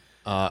teeth.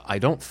 I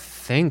don't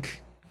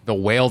think the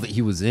whale that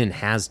he was in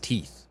has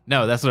teeth.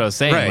 No, that's what I was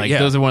saying. Right,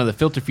 those are one of the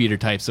filter feeder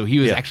types, so he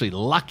was actually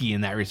lucky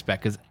in that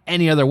respect, because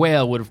any other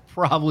whale would have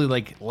probably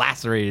like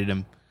lacerated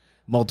him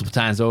multiple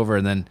times over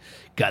and then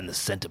gotten the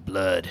scent of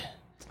blood.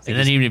 And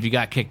then even if you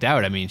got kicked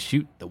out, I mean,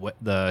 shoot,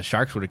 the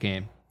sharks would have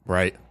came.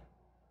 Right.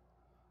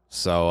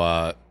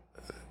 So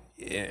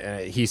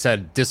he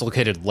said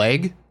dislocated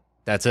leg.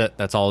 That's it.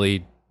 That's all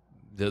the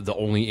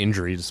only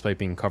injury, despite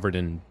being covered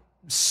in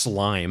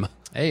slime.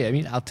 Hey, I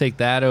mean, I'll take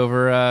that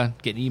over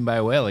getting eaten by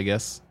a whale, I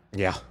guess.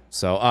 Yeah.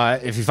 So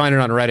if you find it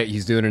on Reddit,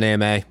 he's doing an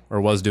AMA,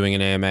 or was doing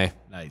an AMA.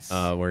 Nice.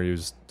 Where he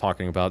was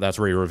talking about, that's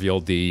where he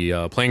revealed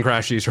the plane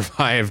crash he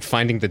survived,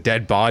 finding the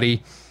dead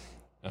body.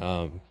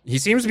 He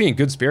seems to be in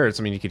good spirits.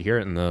 I mean, you could hear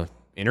it in the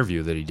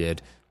interview that he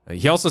did.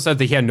 He also said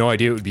that he had no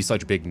idea it would be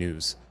such big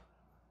news.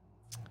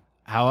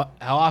 How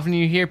often do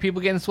you hear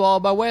people getting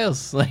swallowed by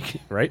whales? Like,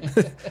 right?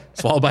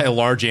 Swallowed by a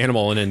large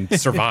animal and then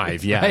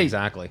survive. Yeah, right.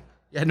 Exactly.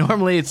 Yeah,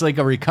 normally it's like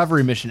a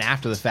recovery mission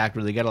after the fact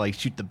where they got to like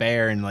shoot the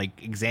bear and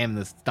like examine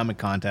the stomach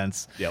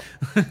contents. Yep.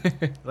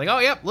 Like, oh,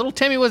 yep, little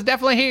Timmy was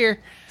definitely here.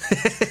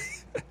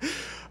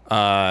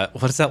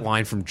 What is that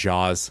line from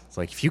Jaws? It's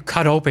like, if you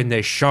cut open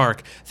this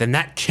shark, then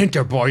that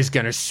Kinter boy's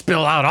gonna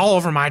spill out all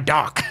over my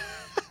dock.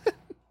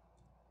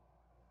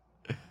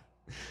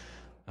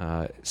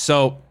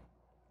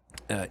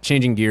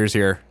 Changing gears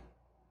here.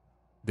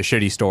 The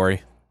shitty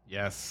story.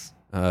 Yes.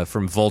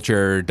 From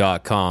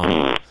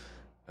vulture.com.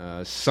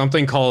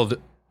 Something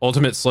called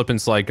Ultimate Slip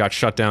and Slide got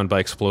shut down by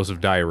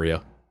explosive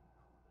diarrhea.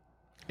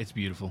 It's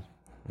beautiful.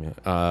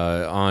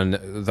 On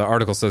the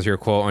article says here,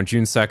 quote, on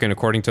June 2nd,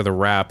 according to the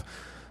Wrap,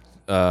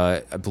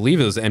 I believe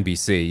it was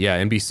NBC.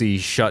 Yeah, NBC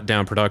shut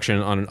down production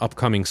on an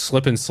upcoming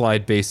Slip and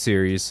Slide based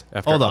series.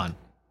 Hold on.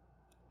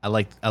 I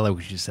like what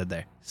you just said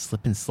there.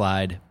 Slip and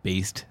Slide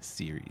based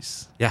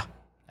series. Yeah.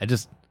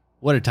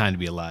 What a time to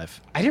be alive.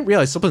 I didn't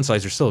realize slip and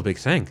slides are still a big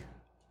thing.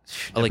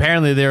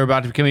 Apparently they were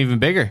about to become even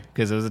bigger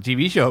because there was a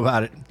TV show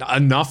about it.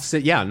 Enough to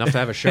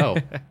have a show.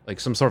 Like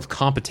some sort of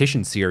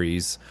competition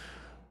series.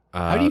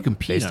 How do you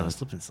compete on a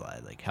slip and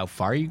slide? Like how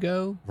far you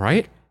go?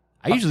 Right?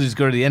 I usually just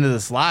go to the end of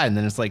the slide and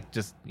then it's like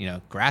just,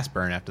 grass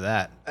burn after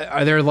that.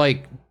 Are there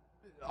like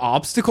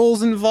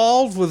obstacles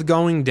involved with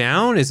going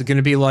down? Is it going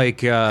to be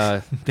like...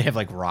 They have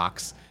like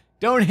rocks.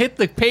 Don't hit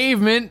the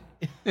pavement.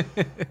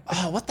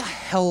 Oh, what the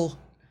hell?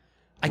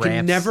 I can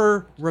ramps.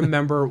 never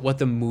remember what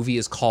the movie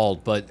is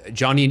called, but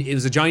it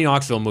was a Johnny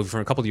Knoxville movie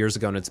from a couple of years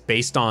ago, and it's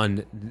based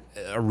on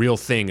a real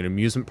thing, an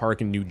amusement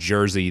park in New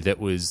Jersey that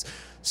was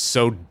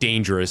so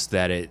dangerous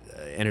that it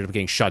ended up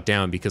getting shut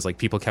down because like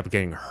people kept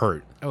getting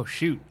hurt. Oh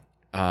shoot.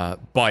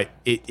 But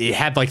it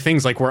had like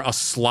things like where a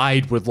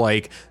slide would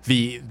like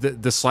the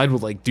slide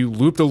would like do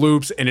loop the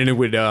loops, and then it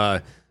would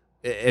at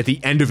the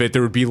end of it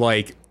there would be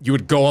like you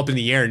would go up in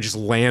the air and just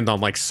land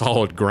on like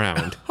solid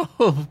ground.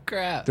 Oh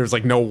crap. There's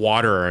like no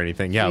water or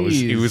anything. Yeah, it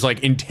Jeez. was like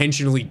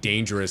intentionally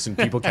dangerous, and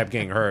people kept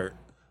getting hurt.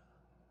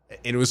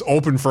 And it was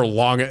open for a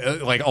long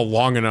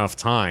enough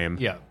time.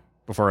 Yeah.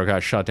 Before it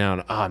got shut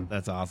down.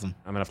 That's awesome.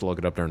 I'm gonna have to look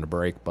it up during the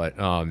break, but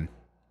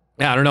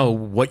yeah, I don't know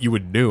what you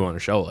would do on a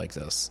show like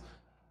this.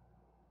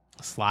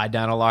 Slide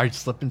down a large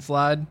slip and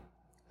slide.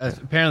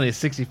 Apparently a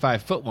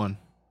 65-foot one.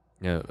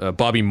 Yeah,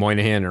 Bobby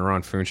Moynihan and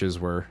Ron Funches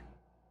were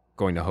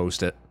going to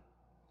host it.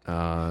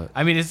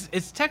 I mean,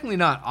 it's technically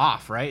not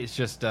off, right? It's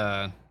just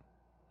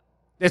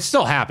it's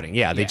still happening.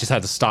 Yeah, they just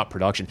had to stop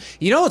production.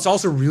 You know, it's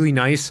also really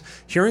nice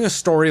hearing a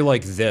story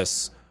like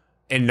this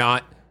and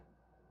not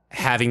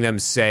having them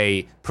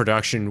say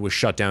production was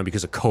shut down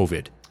because of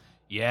COVID.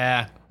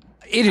 Yeah.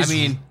 It is. I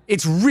mean,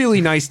 it's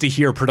really nice to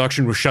hear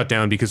production was shut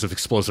down because of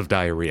explosive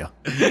diarrhea.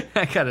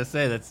 I gotta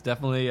say, that's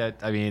definitely.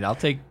 I mean,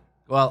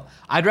 Well,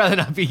 I'd rather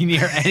not be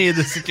near any of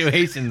the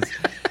situations.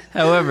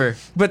 However,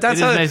 but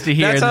that's it is nice to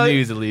hear the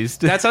news at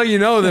least. That's how you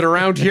know that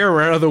around here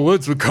we're out of the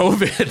woods with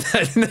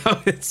COVID.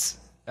 No, it's.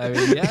 I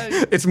mean,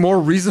 yeah, it's more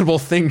reasonable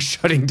things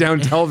shutting down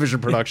television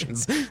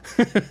productions,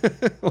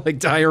 like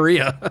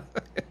diarrhea.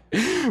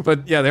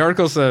 But yeah, the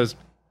article says.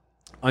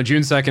 On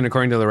June 2nd,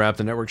 according to The Wrap,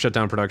 the network shut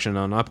down production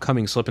on an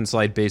upcoming slip and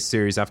slide based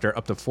series after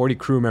up to 40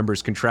 crew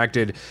members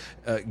contracted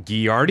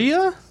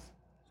Giardia? I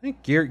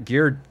think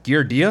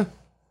Giardia? Is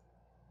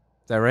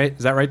that right?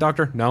 Is that right,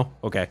 Doctor? No?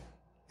 Okay.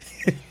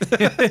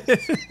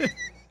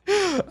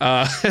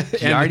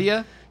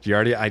 Giardia?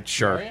 Giardia?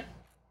 Sure.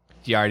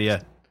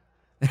 Giardia.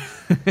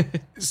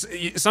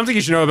 Something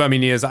you should know about me,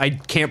 Nia, is I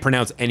can't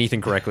pronounce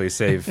anything correctly to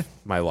save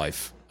my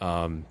life.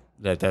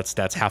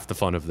 That's half the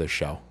fun of this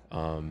show.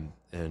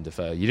 And if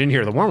you didn't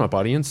hear the warm-up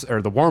audience,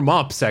 or the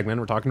warm-up segment,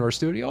 we're talking to our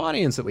studio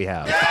audience that we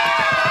have.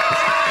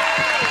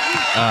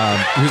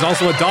 Who's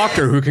also a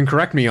doctor who can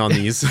correct me on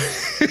these.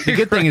 The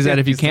good thing is that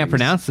if you can't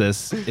pronounce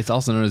this, it's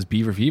also known as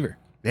beaver fever.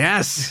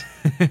 Yes.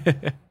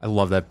 I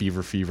love that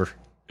beaver fever.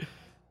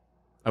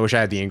 I wish I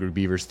had the Angry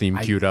Beavers theme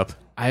queued up.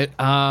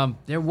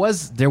 There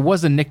was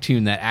a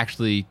Nicktoon that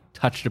actually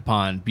touched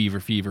upon beaver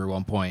fever at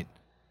one point.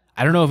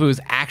 I don't know if it was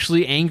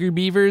actually Angry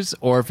Beavers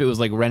or if it was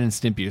like Ren and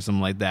Stimpy or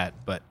something like that,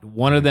 but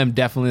one of them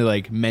definitely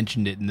like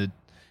mentioned it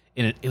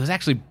it was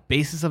actually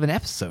basis of an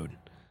episode.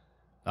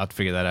 I'll have to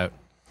figure that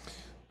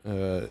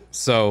out.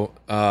 So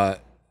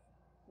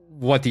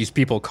what these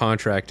people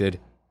contracted,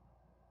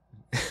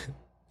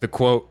 the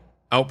quote,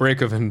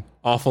 outbreak of an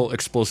awful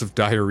explosive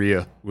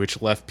diarrhea,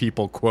 which left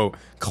people, quote,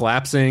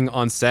 collapsing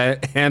on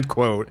set and,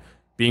 quote,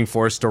 being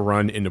forced to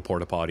run into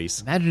porta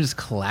potties. Imagine just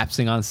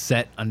collapsing on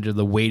set under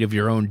the weight of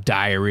your own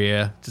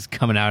diarrhea just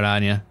coming out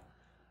on you.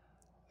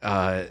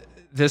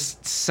 This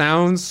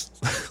sounds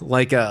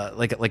like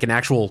an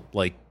actual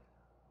like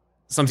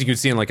something you'd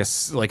see in like a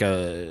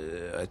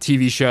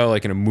TV show,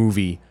 like in a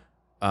movie.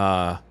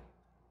 All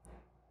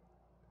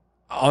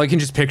I can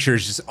just picture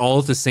is just all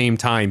at the same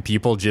time,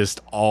 people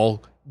just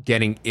all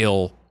getting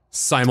ill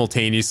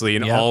simultaneously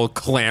and all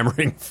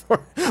clamoring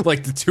for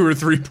like the 2 or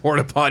 3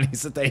 porta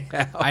potties that they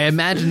have. I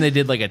imagine they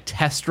did like a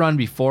test run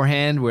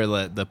beforehand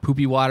where the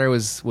poopy water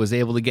was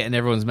able to get in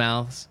everyone's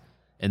mouths,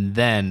 and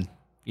then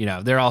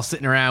they're all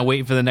sitting around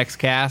waiting for the next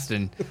cast,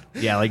 and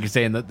yeah, like you're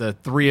saying, the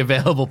 3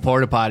 available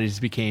porta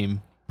potties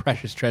became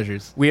precious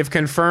treasures. We have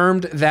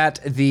confirmed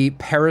that the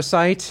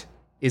parasite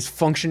is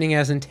functioning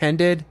as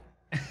intended,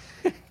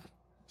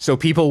 so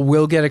people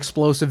will get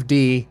explosive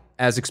D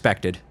as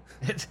expected.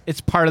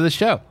 It's part of the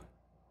show.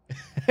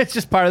 It's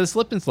just part of the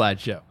slip and slide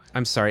show.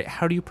 I'm sorry.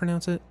 How do you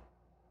pronounce it?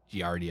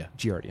 Giardia.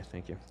 Giardia.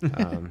 Thank you.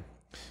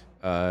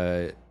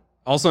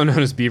 Also known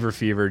as beaver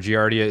fever,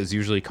 Giardia is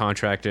usually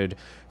contracted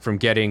from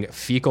getting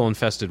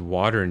fecal-infested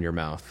water in your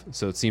mouth.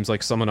 So it seems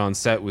like someone on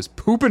set was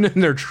pooping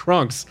in their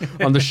trunks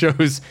on the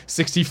show's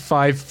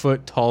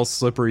 65-foot tall,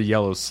 slippery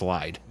yellow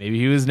slide. Maybe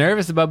he was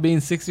nervous about being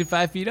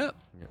 65 feet up.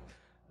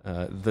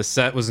 The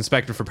set was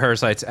inspected for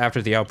parasites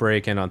after the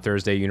outbreak, and on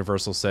Thursday,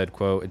 Universal said,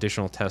 quote,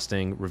 additional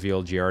testing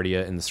revealed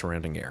Giardia in the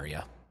surrounding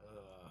area.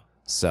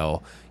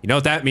 So, you know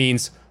what that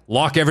means?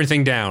 Lock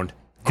everything down.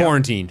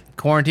 Quarantine. Yep.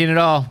 Quarantine it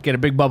all. Get a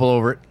big bubble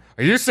over it.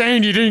 Are you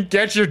saying you didn't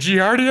get your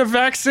Giardia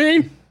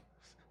vaccine?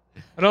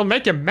 It'll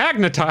make you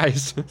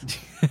magnetized.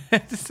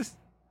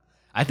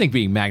 I think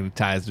being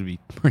magnetized would be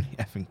pretty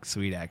effing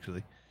sweet,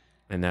 actually.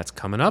 And that's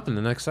coming up in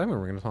the next segment.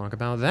 We're going to talk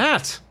about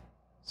that.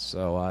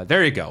 So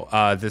there you go.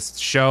 This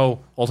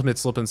show, Ultimate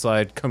Slip and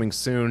Slide, coming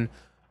soon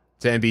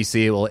to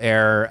NBC. It will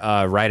air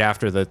right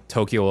after the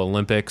Tokyo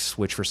Olympics,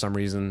 which for some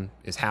reason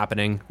is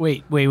happening.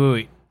 Wait.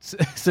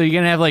 So you're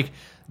going to have like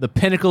the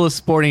pinnacle of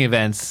sporting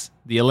events,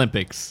 the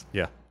Olympics.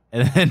 Yeah.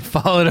 and then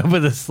followed up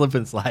with a slip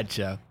and slide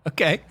show.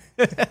 Okay.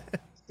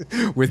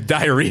 With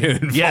diarrhea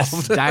involved.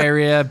 Yes,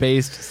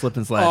 diarrhea-based slip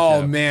and slide show.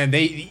 Oh, man,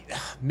 they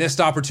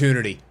missed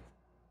opportunity.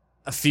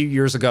 A few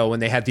years ago when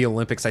they had the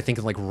Olympics, I think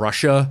in like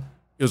Russia,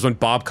 it was when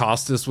Bob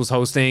Costas was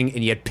hosting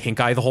and he had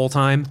pink eye the whole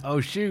time. Oh,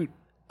 shoot.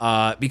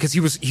 Because he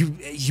was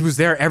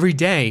there every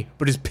day,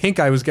 but his pink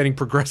eye was getting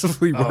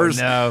progressively worse.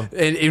 Oh, no.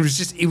 And it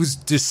was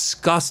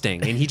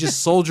disgusting. And he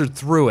just soldiered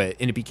through it,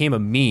 and it became a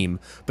meme.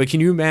 But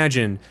can you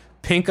imagine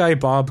pink eye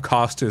Bob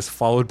Costas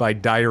followed by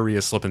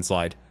diarrhea slip and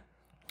slide?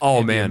 Oh,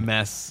 It'd be man. a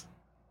mess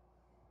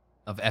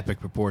of epic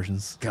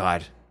proportions.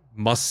 God.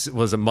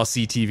 Was it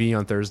must-see TV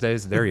on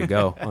Thursdays? There you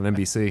go, on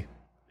NBC.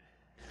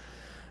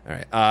 All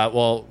right.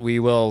 Well, we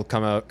will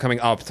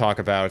coming up talk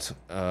about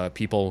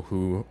people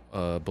who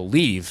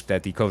believe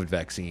that the COVID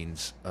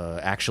vaccines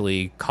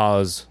actually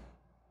cause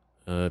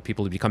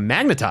people to become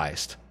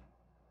magnetized,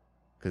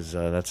 because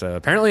that's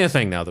apparently a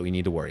thing now that we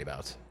need to worry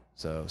about.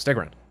 So stick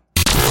around.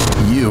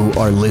 You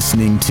are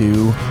listening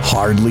to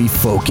Hardly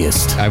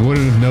Focused. I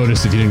wouldn't have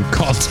noticed if you didn't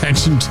call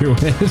attention to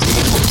it.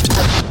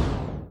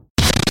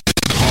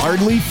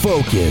 Hardly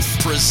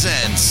Focused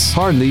presents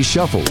Hardly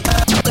Shuffled.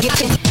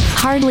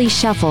 Hardly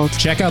Shuffled.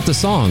 Check out the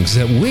songs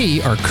that we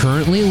are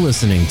currently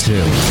listening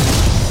to.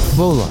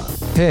 Vola,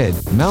 head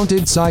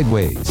mounted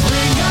sideways.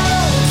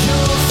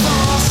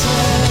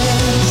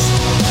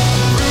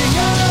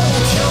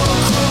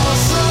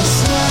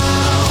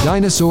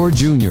 Dinosaur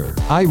Jr.,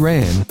 I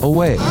ran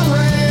away.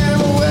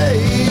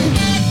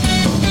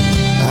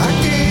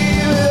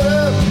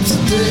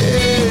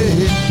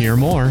 Hear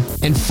more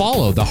and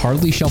follow the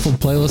Hardly Shuffled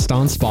playlist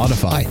on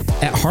Spotify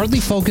at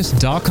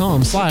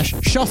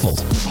hardlyfocused.com/shuffled.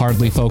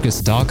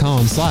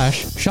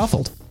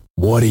 hardlyfocused.com/shuffled.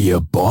 What are you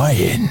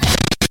buying?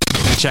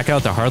 Check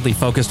out the Hardly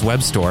Focused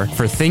web store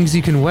for things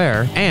you can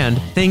wear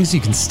and things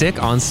you can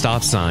stick on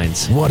stop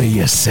signs. What are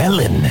you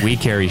selling? We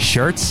carry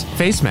shirts,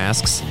 face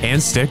masks,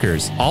 and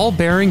stickers, all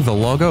bearing the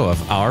logo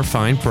of our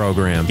fine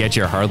program. Get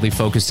your Hardly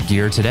Focused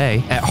gear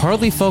today at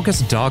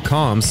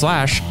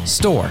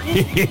hardlyfocused.com/store.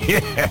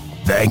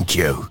 Thank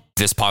you.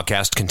 This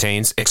podcast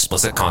contains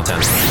explicit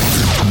content.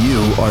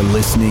 You are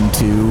listening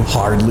to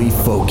Hardly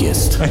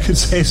Focused. I could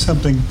say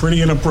something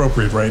pretty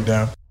inappropriate right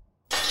now.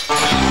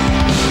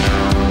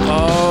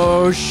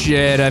 Oh,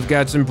 shit. I've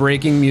got some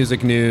breaking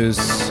music news.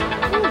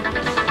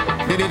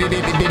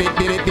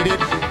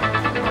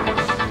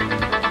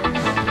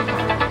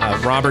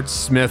 Robert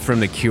Smith from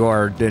The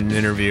Cure did an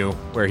interview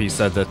where he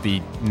said that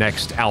the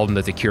next album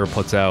that The Cure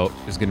puts out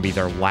is going to be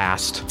their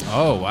last.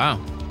 Oh, wow.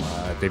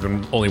 They've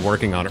been only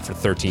working on it for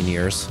 13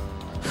 years.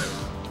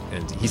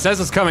 And he says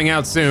it's coming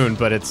out soon,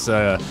 but it's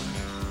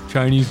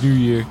Chinese New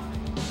Year.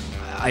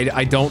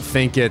 I don't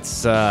think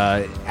it's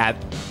at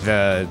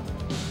the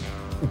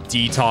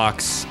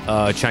detox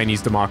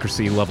Chinese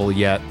democracy level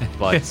yet,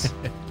 but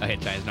Okay,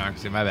 Chinese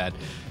democracy, my bad.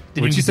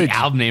 Didn't What'd you you say say? the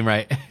album name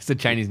right? It's the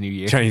Chinese New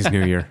Year. Chinese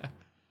New Year.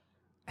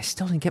 I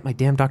still didn't get my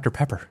damn Dr.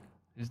 Pepper.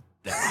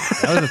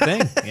 That was the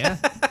thing, yeah.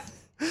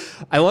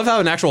 I love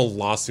how an actual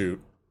lawsuit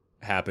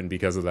happened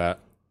because of that.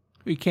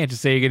 You can't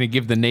just say you're going to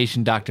give the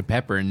nation Dr.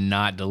 Pepper and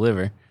not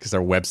deliver. Because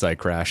their website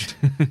crashed.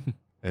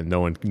 And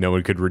no one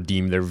could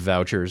redeem their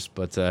vouchers.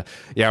 But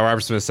yeah, Robert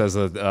Smith says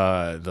that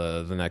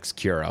the next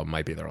Cure album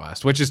might be their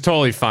last, which is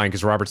totally fine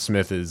because Robert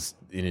Smith is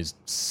in his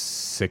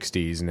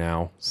 60s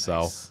now.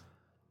 So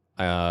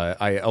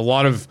nice. A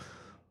lot of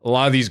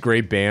these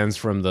great bands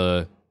from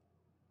the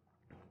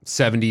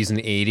 70s and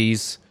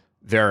 80s,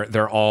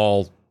 they're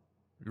all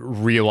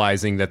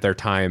realizing that their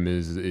time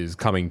is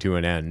coming to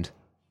an end,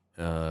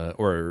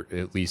 or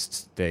at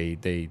least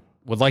they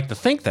would like to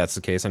think that's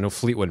the case. I know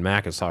Fleetwood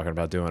Mac is talking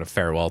about doing a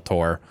farewell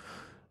tour.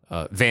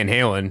 Van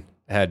Halen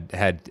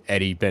had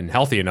Eddie been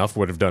healthy enough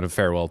would have done a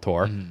farewell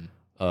tour.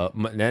 And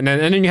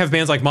then you have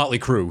bands like Motley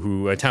Crue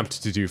who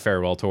attempt to do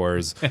farewell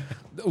tours,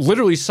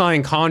 literally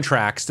sign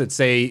contracts that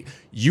say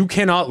you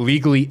cannot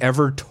legally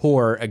ever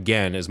tour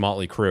again as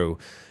Motley Crue.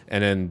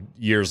 And then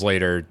years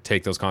later,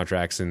 take those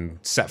contracts and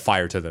set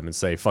fire to them and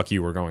say, fuck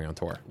you, we're going on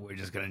tour. We're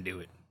just going to do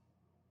it.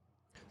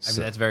 I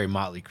mean, that's a very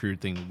Motley Crue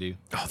thing to do.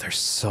 Oh, they're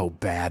so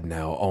bad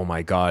now. Oh,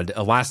 my God.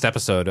 Last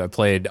episode, I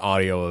played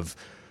audio of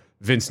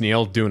Vince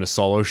Neil doing a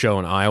solo show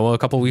in Iowa a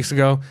couple weeks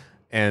ago.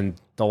 And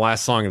the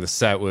last song of the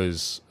set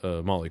was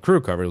a Motley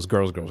Crue cover. It was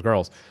Girls, Girls,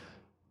 Girls.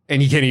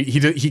 And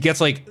he gets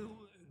like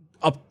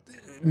up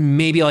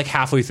maybe like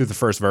halfway through the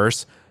first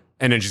verse.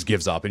 And then just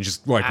gives up and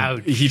just like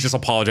Ouch. He just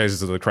apologizes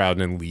to the crowd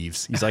and then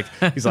leaves. He's like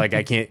I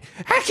can't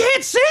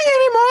sing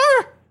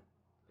anymore,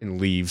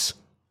 and leaves.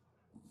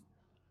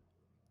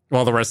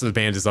 While the rest of the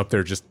band is up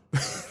there just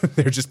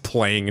they're just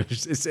playing.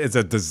 It's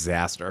a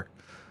disaster.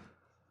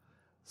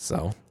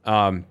 So,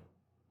 well,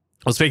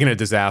 speaking of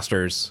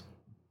disasters,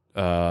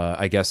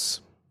 I guess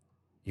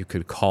you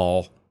could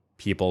call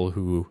people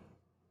who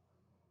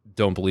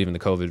don't believe in the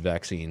COVID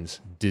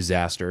vaccines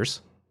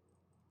disasters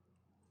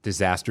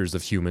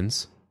of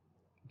humans.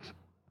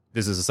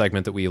 This is a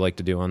segment that we like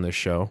to do on this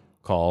show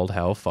called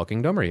How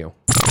Fucking Dumb Are You?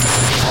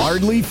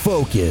 Hardly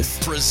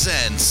Focused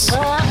presents.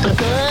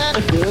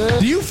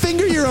 Do you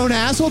finger your own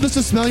asshole just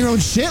to smell your own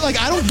shit? Like,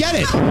 I don't get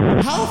it.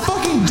 How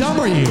fucking dumb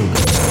are you?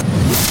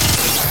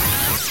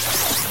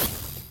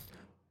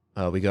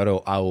 We go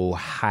to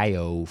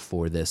Ohio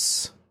for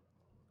this,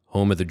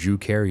 home of the Drew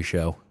Carey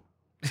Show.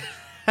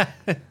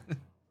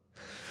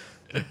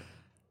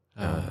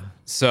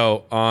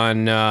 So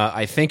on,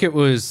 I think it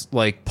was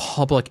like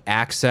public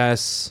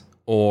access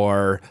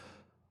or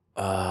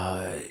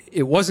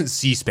it wasn't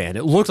C-SPAN.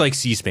 It looked like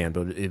C-SPAN,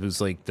 but it was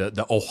like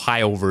the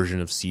Ohio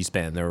version of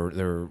C-SPAN.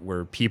 There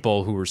were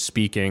people who were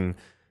speaking.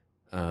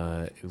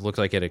 It looked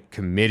like at a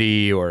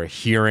committee or a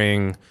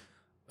hearing.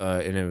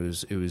 And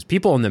it was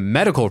people in the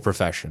medical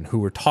profession who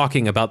were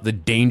talking about the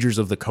dangers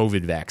of the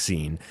COVID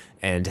vaccine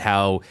and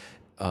how,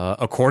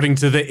 according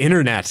to the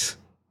internet,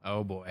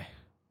 oh boy,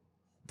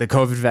 the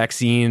COVID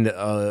vaccine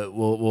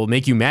will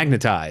make you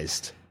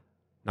magnetized,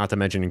 not to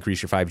mention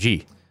increase your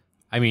 5G.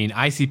 I mean,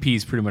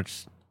 ICP's pretty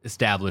much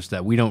established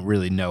that we don't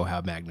really know how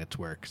magnets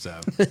work.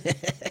 So,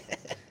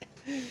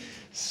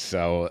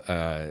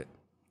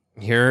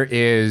 here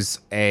is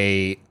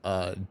a.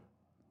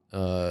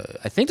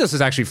 I think this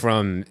is actually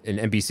from an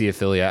NBC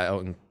affiliate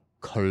out in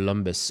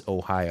Columbus,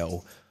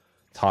 Ohio,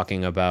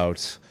 talking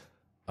about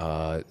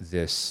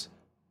this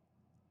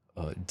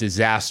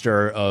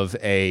disaster of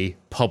a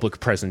public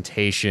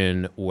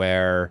presentation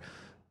where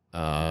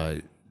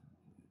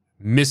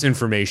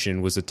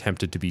misinformation was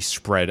attempted to be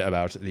spread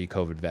about the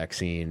COVID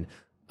vaccine,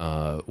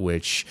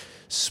 which,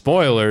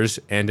 spoilers,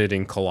 ended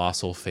in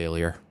colossal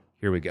failure.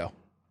 Here we go.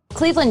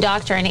 Cleveland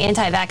doctor and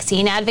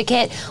anti-vaccine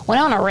advocate went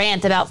on a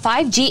rant about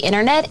 5G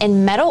internet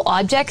and metal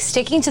objects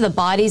sticking to the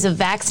bodies of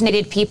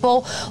vaccinated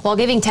people while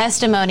giving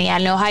testimony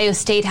at an Ohio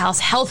State House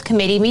Health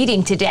Committee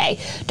meeting today.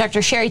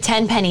 Dr. Sherry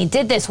Tenpenny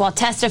did this while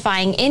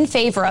testifying in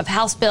favor of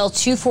House Bill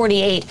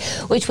 248,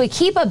 which would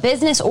keep a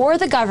business or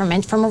the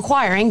government from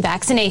requiring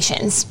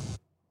vaccinations.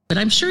 But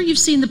I'm sure you've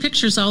seen the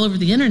pictures all over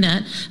the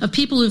internet of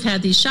people who've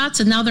had these shots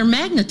and now they're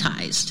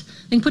magnetized.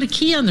 They can put a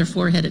key on their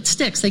forehead, it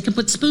sticks. They can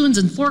put spoons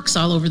and forks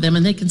all over them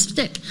and they can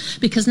stick.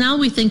 Because now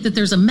we think that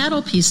there's a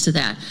metal piece to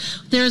that.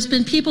 There's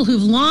been people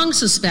who've long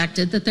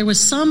suspected that there was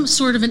some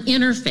sort of an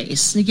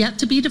interface, yet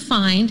to be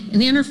defined, an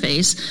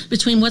interface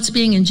between what's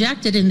being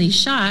injected in these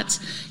shots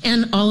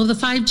and all of the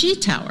 5G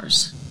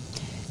towers.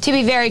 To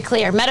be very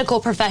clear, medical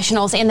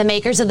professionals and the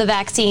makers of the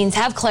vaccines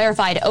have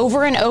clarified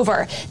over and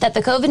over that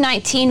the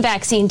COVID-19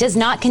 vaccine does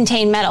not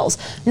contain metals,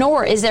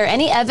 nor is there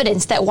any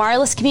evidence that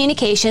wireless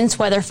communications,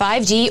 whether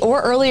 5G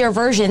or earlier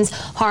versions,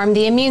 harm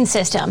the immune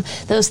system.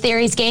 Those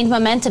theories gained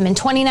momentum in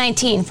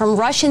 2019 from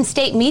Russian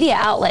state media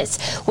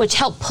outlets, which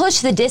helped push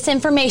the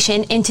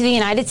disinformation into the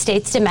United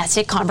States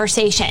domestic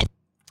conversation.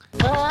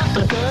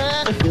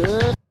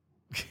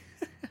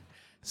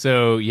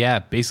 So, yeah,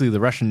 basically the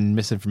Russian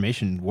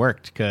misinformation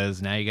worked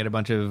because now you get a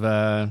bunch of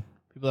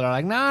people that are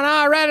like, no,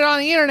 I read it on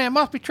the internet. It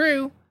must be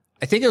true.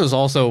 I think it was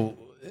also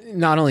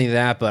not only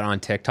that, but on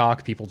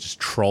TikTok, people just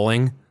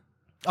trolling.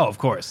 Oh, of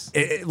course.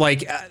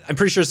 I'm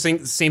pretty sure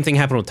same thing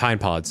happened with Tide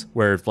Pods,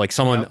 where like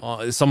someone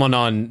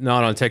on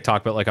not on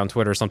TikTok, but like on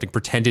Twitter or something,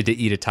 pretended to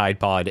eat a Tide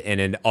Pod, and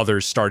then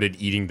others started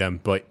eating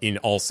them, but in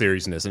all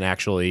seriousness and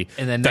actually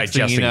and then next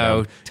thing you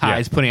know,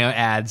 Tide's putting out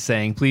ads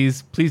saying,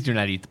 please do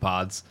not eat the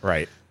pods.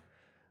 Right.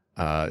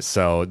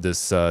 So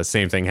this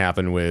same thing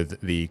happened with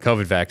the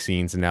COVID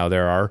vaccines, and now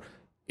there are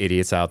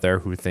idiots out there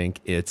who think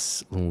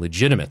it's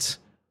legitimate.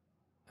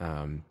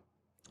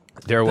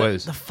 There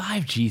was the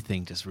 5G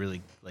thing just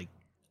really, like,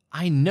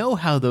 I know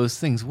how those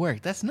things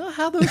work. That's not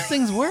how those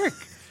things work.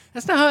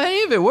 That's not how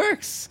any of it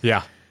works.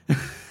 Yeah.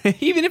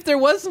 Even if there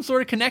was some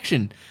sort of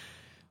connection,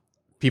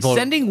 people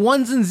sending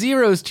ones and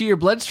zeros to your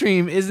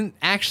bloodstream isn't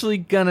actually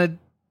gonna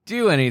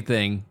do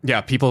anything. Yeah,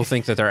 people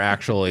think that they're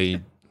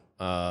actually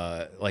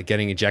like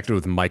getting injected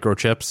with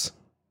microchips.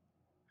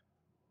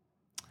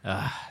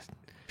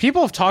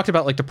 People have talked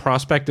about like the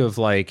prospect of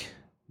like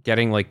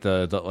getting like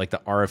the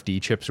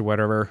RFD chips or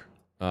whatever.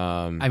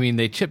 I mean,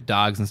 they chip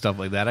dogs and stuff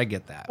like that. I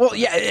get that. Well,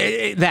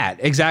 yeah,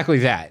 exactly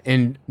that.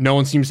 And no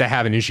one seems to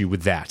have an issue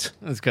with that.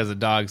 It's because the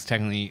dog's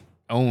technically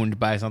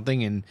owned by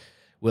something and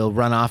will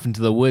run off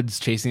into the woods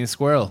chasing a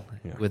squirrel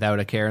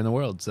without a care in the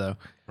world. So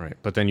right.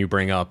 But then you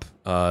bring up,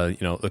 the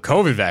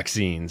COVID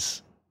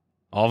vaccines.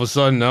 All of a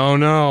sudden,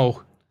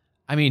 no.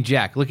 I mean,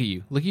 Jack, look at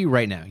you. Look at you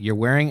right now. You're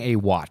wearing a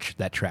watch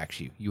that tracks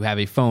you. You have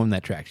a phone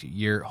that tracks you.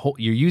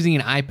 You're using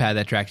an iPad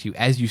that tracks you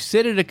as you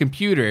sit at a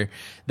computer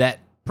that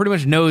pretty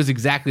much knows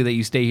exactly that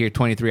you stay here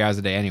 23 hours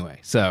a day anyway.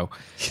 So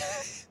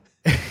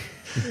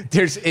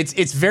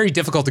it's very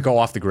difficult to go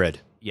off the grid.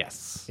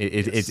 Yes.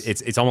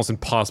 It's almost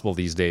impossible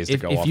these days to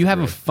go off the grid. If you have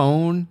a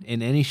phone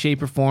in any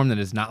shape or form that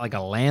is not like a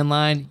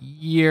landline,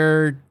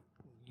 you're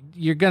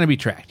going to be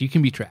tracked. You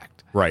can be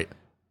tracked. Right.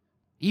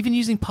 Even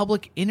using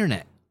public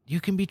internet, you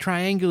can be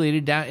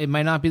triangulated down. It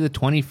might not be the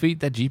 20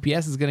 feet that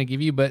GPS is going to give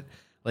you, but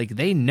like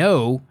they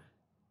know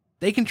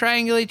they can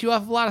triangulate you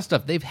off a lot of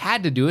stuff. They've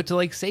had to do it to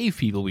like save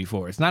people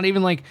before. It's not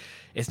even like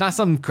it's not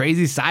some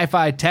crazy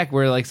sci-fi tech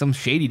where like some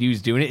shady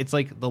dude's doing it. It's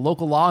like the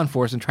local law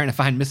enforcement trying to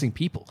find missing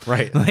people.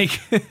 Right. Like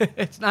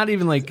it's not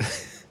even like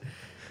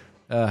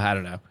I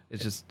don't know.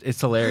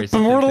 It's hilarious.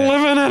 But we're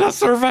living in a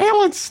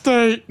surveillance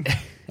state.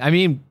 I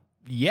mean,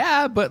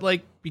 yeah, but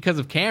like because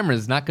of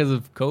cameras, not because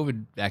of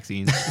COVID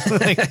vaccines.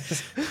 Like,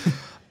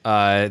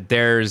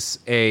 there's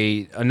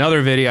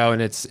another video,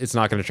 and it's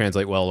not going to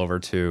translate well over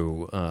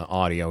to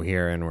audio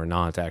here, and we're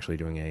not actually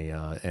doing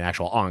an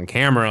actual on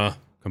camera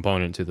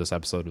component to this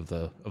episode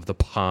of the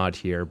pod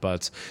here,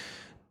 but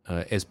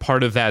as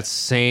part of that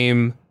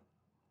same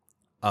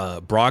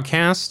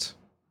broadcast,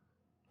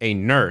 a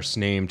nurse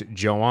named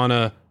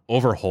Joanna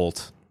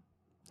Overholt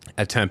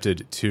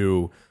attempted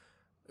to,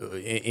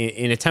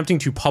 in attempting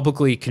to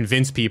publicly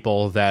convince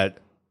people that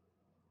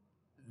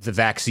the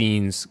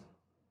vaccines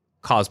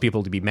cause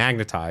people to be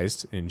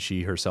magnetized, and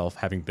she herself,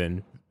 having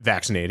been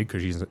vaccinated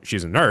because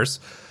she's a nurse,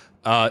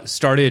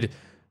 started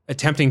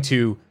attempting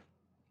to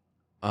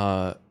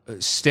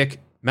stick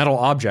metal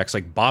objects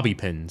like bobby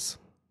pins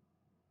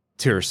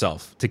to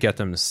herself to get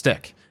them to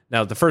stick.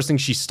 Now, the first thing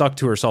she stuck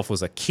to herself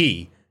was a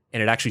key,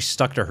 and it actually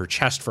stuck to her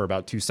chest for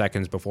about 2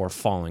 seconds before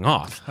falling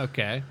off.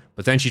 Okay.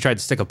 But then she tried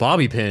to stick a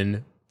bobby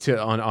pin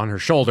on her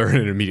shoulder, and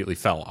it immediately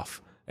fell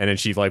off. And then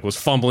she was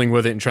fumbling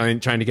with it and trying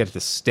to get it to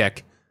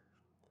stick.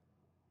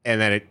 And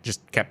then it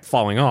just kept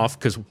falling off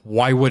because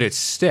why would it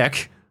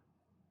stick?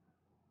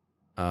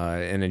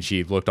 And then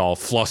she looked all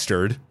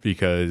flustered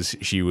because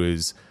she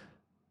was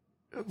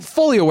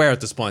fully aware at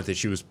this point that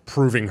she was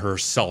proving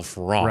herself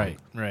wrong.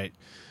 Right.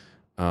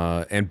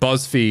 And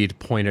BuzzFeed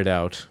pointed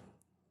out,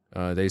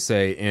 they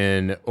say,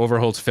 in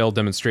Overholt's failed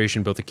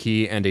demonstration, both a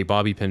key and a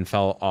bobby pin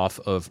fell off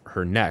of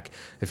her neck.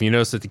 If you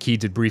notice that the key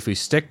did briefly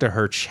stick to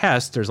her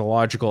chest, there's a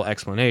logical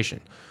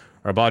explanation.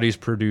 Our bodies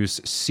produce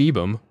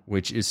sebum,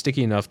 which is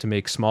sticky enough to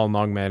make small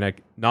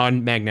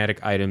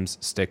non-magnetic items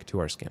stick to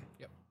our skin.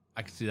 Yep,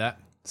 I can see that.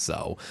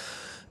 So,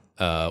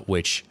 I'm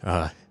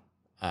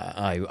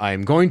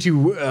going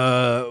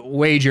to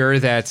wager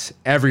that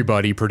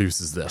everybody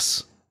produces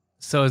this.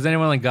 So has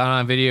anyone gone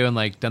on video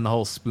and done the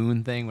whole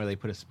spoon thing where they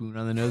put a spoon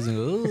on the nose and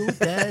go, "Oh,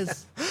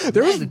 that's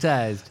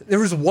magnetized"? There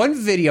was one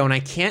video, and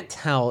I can't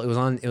tell. It was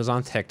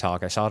on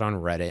TikTok. I saw it on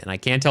Reddit, and I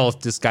can't tell if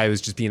this guy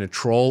was just being a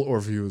troll or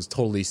if he was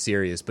totally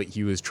serious. But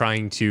he was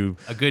trying to.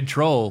 A good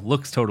troll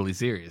looks totally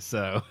serious.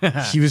 So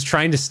he was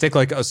trying to stick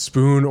a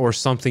spoon or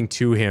something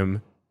to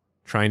him,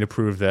 trying to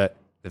prove that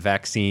the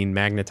vaccine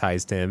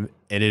magnetized him,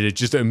 and it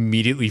just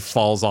immediately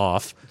falls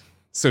off.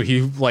 So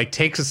he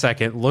takes a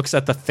second, looks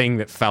at the thing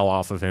that fell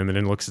off of him, and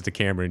then looks at the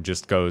camera and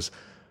just goes,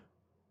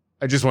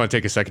 "I just want to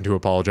take a second to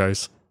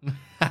apologize.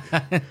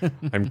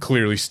 I'm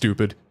clearly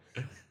stupid."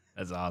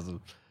 That's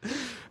awesome.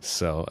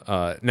 So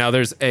now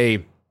there's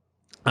I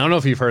don't know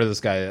if you've heard of this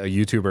guy, a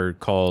YouTuber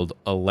called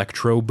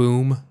Electro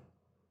Boom.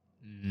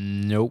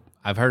 Nope.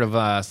 I've heard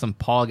of some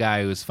Paul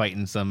guy who's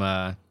fighting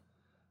some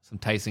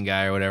Tyson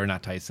guy or whatever.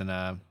 Not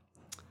Tyson.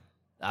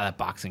 That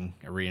boxing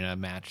arena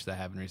match that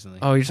happened recently.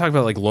 Oh, you're talking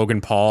about Logan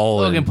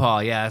Paul? Logan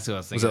Paul, yeah, that's what I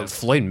was thinking. Was it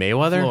Floyd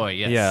Mayweather? Floyd,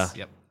 yes.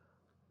 Yeah.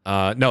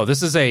 Yep. No,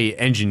 this is a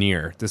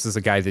engineer. This is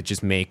a guy that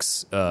just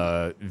makes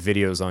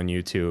videos on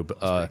YouTube.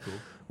 Cool.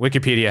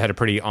 Wikipedia had a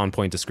pretty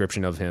on-point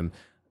description of him.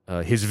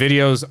 His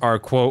videos are,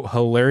 quote,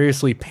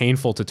 hilariously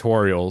painful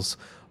tutorials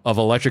of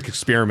electric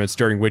experiments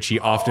during which he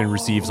often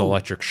receives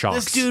electric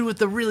shocks. This dude with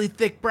the really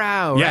thick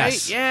brow,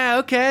 yes. Right? Yeah,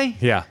 okay.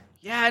 Yeah.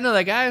 Yeah, I know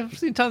that guy. I've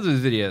seen tons of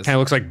his videos. Kind of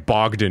looks like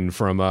Bogdan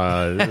from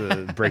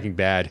Breaking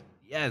Bad.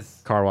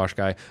 Yes. Car wash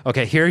guy.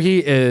 Okay, here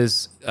he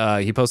is.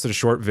 He posted a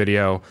short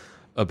video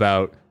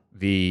about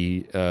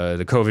the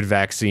COVID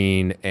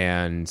vaccine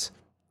and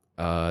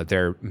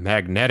their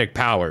magnetic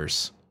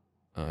powers.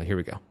 Here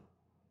we go.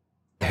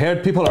 I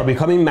heard people are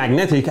becoming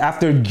magnetic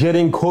after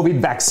getting COVID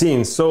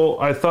vaccines, so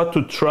I thought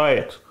to try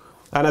it.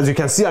 And as you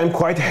can see, I'm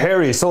quite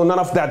hairy, so none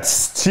of that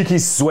sticky,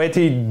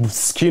 sweaty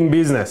skin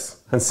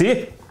business. And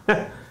see?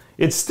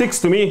 It sticks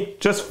to me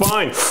just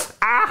fine.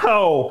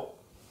 Ow!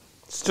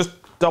 It's just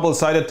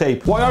double-sided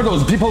tape. Why are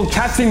those people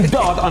casting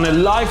dirt on a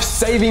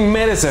life-saving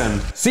medicine?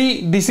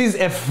 See, this is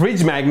a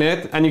fridge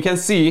magnet, and you can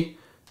see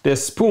the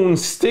spoon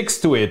sticks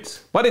to it.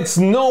 But it's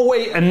no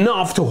way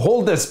enough to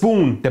hold the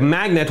spoon. The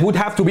magnet would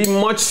have to be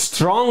much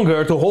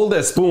stronger to hold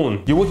the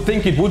spoon. You would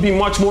think it would be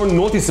much more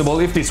noticeable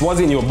if this was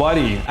in your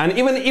body. And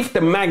even if the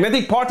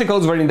magnetic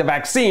particles were in the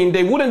vaccine,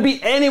 they wouldn't be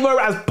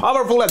anywhere as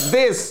powerful as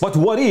this. But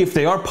what if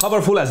they are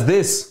powerful as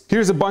this?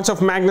 Here's a bunch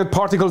of magnet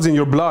particles in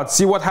your blood.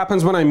 See what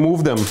happens when I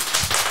move them.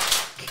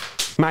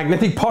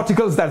 Magnetic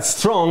particles that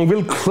strong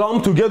will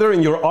clump together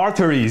in your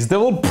arteries. They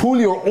will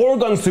pull your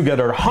organs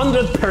together.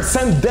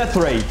 100% death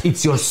rate.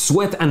 It's your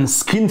sweat and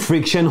skin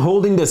friction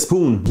holding the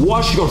spoon.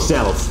 Wash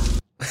yourself.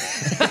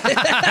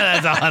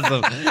 That's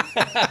awesome.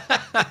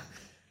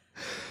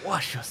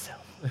 Wash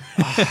yourself.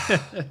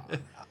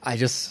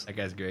 That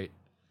guy's great.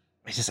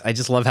 I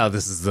just love how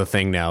this is the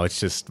thing now. It's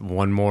just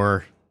one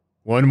more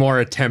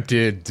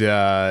attempted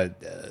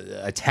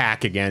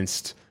attack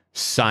against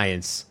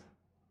science.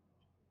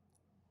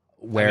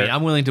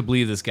 I'm willing to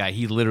believe this guy.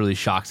 He literally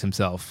shocks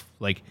himself.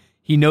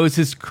 he knows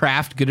his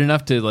craft good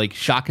enough to like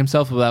shock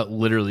himself without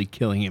literally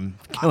killing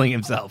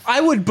himself. I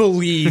would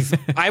believe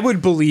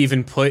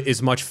and put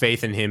as much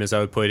faith in him as I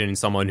would put in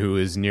someone who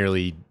is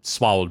nearly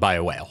swallowed by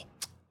a whale.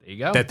 There you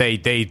go. That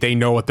they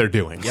know what they're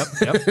doing. Yep.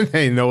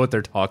 They know what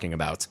they're talking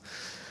about.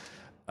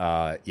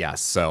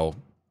 So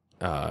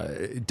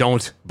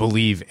don't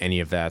believe any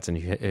of that. And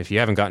if you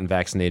haven't gotten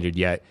vaccinated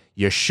yet,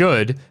 you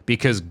should,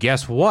 because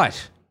guess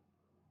what?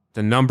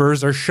 The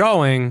numbers are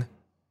showing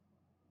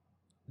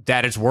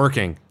that it's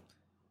working.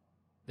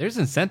 There's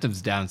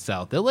incentives down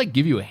south. They'll like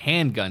give you a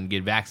handgun to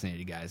get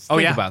vaccinated, guys. Oh,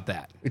 Think yeah. about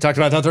that. We talked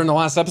about that during the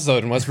last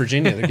episode in West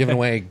Virginia. They're giving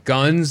away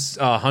guns,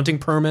 hunting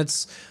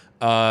permits.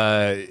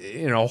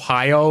 In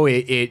Ohio,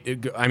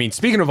 I mean,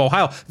 speaking of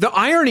Ohio, the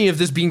irony of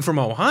this being from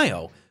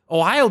Ohio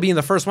being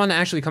the first one to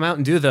actually come out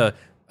and do the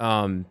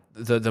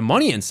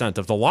money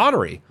incentive, the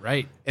lottery,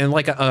 right? And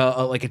like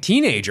a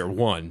teenager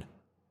won.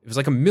 It was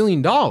like $1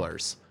 million.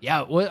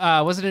 Yeah,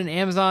 was it an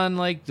Amazon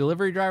like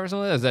delivery driver or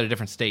something? Or is that a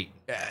different state?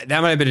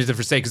 That might have been a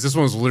different state because this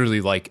one was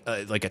literally like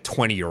a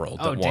 20-year-old.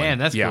 Oh, damn,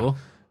 that's cool.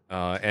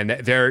 And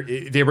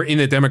they were in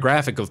the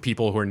demographic of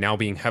people who are now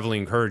being heavily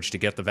encouraged to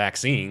get the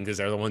vaccine because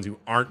they're the ones who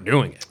aren't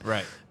doing it.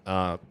 Right.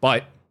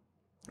 But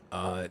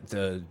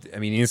the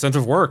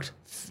incentive worked.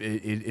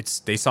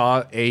 They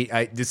saw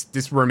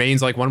this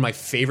remains like one of my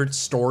favorite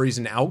stories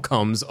and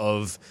outcomes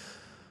of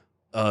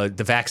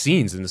the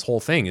vaccines in this whole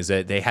thing is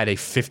that they had a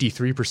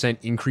 53%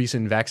 increase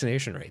in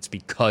vaccination rates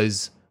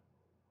because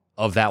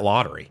of that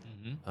lottery.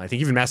 Mm-hmm. I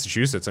think even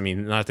Massachusetts, I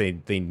mean, not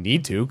that they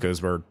need to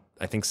because we're,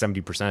 I think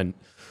 70%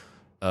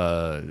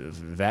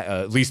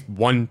 at least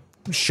one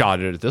shot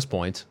at this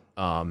point.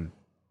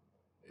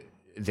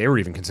 They were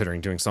even considering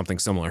doing something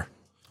similar.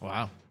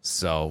 Wow.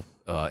 So,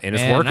 and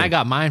it's Man, working. I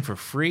got mine for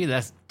free.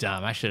 That's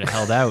dumb. I should have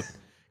held out.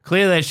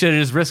 Clearly, I should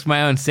have just risked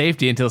my own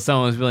safety until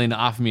someone was willing to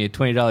offer me a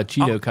 $20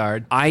 Cheeto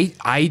card.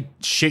 I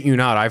shit you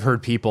not. I've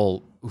heard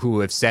people who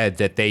have said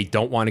that they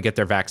don't want to get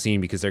their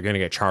vaccine because they're going to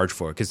get charged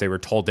for it because they were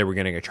told they were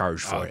going to get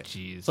charged for it.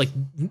 Jeez. It's like,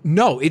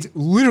 no, it's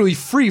literally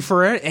free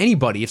for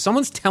anybody. If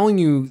someone's telling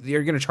you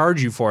they're going to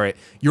charge you for it,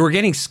 you're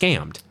getting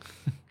scammed.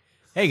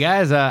 Hey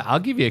guys, I'll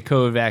give you a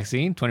COVID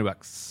vaccine,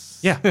 $20.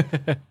 Yeah.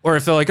 Or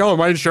if they're like, oh,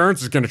 my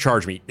insurance is going to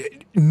charge me.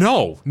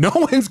 No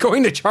one's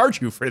going to charge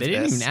you for this. They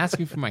didn't even ask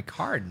me for my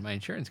card, my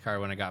insurance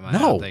card when I got mine.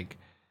 No.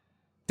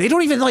 They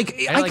don't even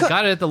like. I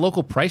got it at the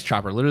local Price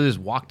Chopper. Literally just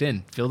walked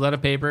in, filled out a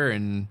paper,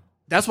 and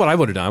that's what I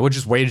would have done. I would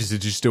just waited to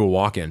just do a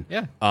walk-in.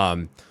 Yeah.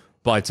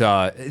 But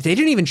they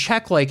didn't even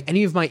check like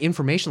any of my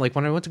information. Like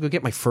when I went to go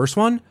get my first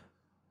one,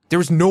 there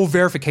was no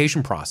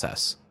verification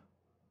process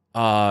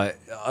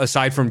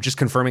aside from just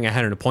confirming I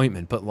had an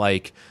appointment. But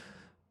like,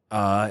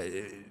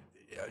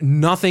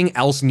 nothing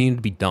else needed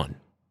to be done.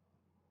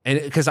 And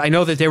because I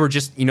know that they were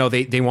just,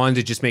 they wanted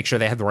to just make sure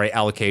they had the right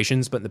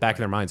allocations, but in the back of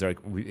their minds, they're like,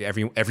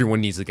 everyone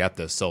needs to get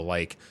this. So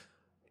like,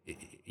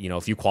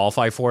 if you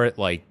qualify for it,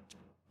 like,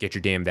 get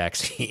your damn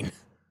vaccine.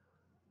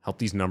 Help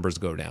these numbers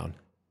go down.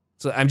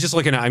 So I'm just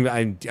looking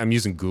at, I'm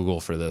using Google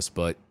for this,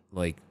 but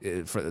like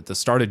for the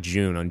start of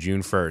June, on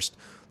June 1st,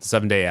 the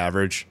 7-day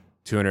average,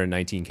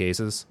 219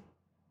 cases.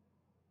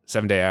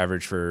 7-day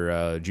average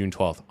for June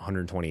 12th,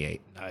 128.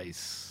 Nice.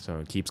 So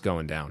it keeps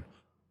going down.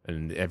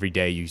 And every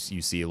day you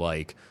see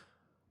like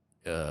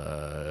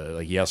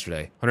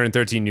yesterday,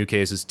 113 new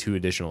cases, 2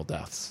 additional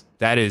deaths.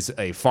 That is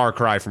a far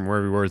cry from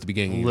where we were at the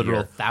beginning of the year.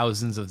 Literal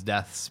thousands of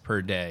deaths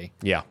per day.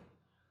 Yeah.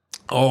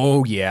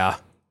 Oh, yeah.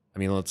 I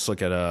mean, let's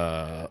look at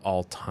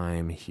all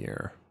time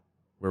here.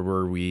 Where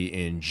were we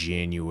in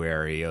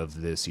January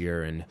of this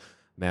year in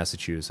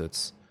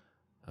Massachusetts?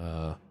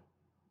 I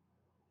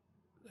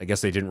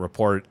guess they didn't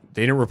report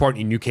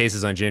any new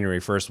cases on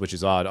January 1st, which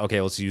is odd. Okay,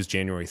 let's use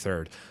January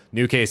 3rd.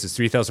 New cases,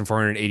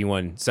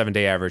 3,481.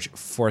 7-day average,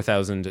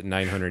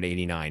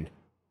 4,989.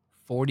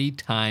 40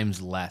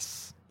 times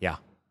less. Yeah.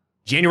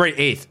 January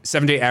 8th,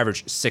 7-day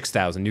average,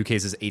 6,000. New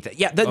cases, 8,000.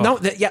 Yeah,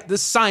 the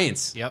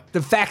science. Yep. The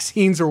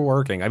vaccines are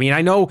working. I mean,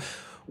 I know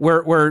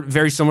we're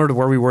very similar to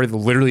where we were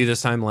literally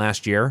this time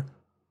last year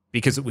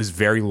because it was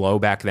very low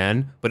back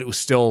then, but it was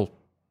still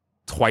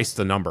twice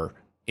the number.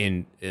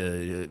 In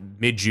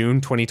mid-June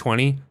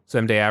 2020,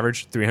 7-day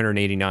average,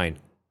 389.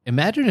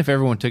 Imagine if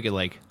everyone took it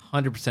like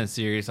 100%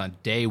 serious on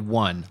day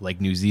one, like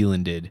New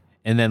Zealand did.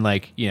 And then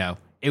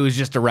it was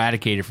just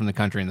eradicated from the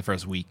country in the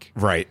first week.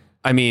 Right.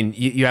 I mean,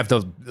 you have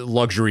the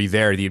luxury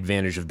there, the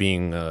advantage of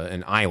being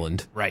an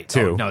island. Right.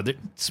 Too. Oh, no,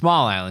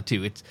 small island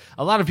too. It's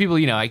a lot of people,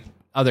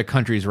 other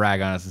countries rag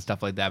on us and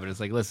stuff like that. But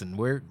it's like, listen,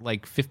 we're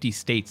like 50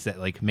 states that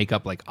like make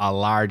up like a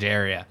large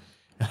area.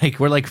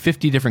 Like, we're like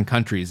 50 different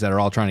countries that are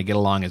all trying to get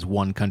along as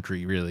one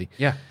country, really.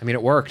 Yeah, I mean,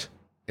 it worked.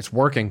 It's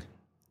working.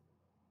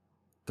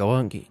 Go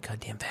on, get your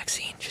goddamn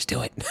vaccine. Just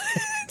do it.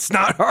 It's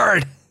not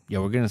hard. Yeah,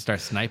 we're going to start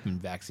sniping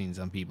vaccines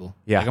on people.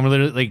 Yeah. Like, I'm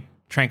literally, like,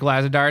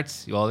 tranquilizer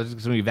darts. Well, there's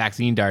going to be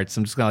vaccine darts.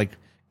 I'm just going to, like,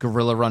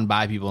 guerrilla run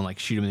by people and, like,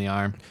 shoot them in the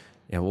arm.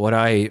 Yeah, what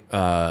I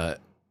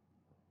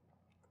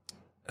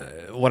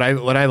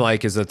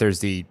like is that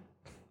there's the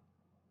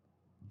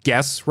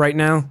guess right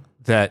now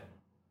that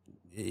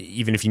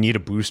even if you need a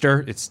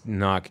booster, you're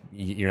not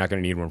going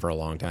to need one for a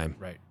long time.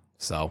 Right.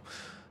 So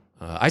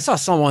I saw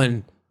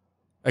someone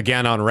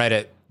again on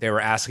Reddit. They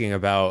were asking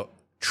about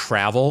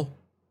travel,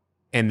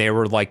 and they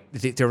were like,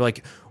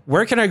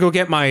 where can I go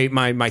get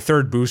my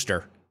third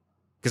booster?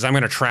 Because I'm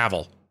going to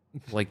travel.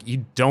 Like,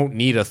 you don't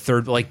need a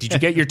third. Like, did you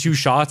get your 2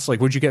 shots?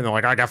 Like, what'd you get? And they're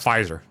like, I got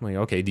Pfizer. I'm like,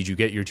 okay, did you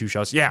get your 2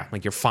 shots? Yeah.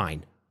 Like, you're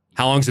fine.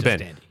 How long's it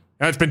been?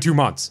 It's been 2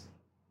 months.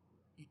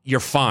 You're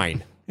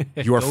fine.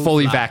 You are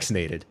fully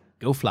vaccinated.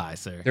 Go fly,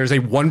 sir. There's a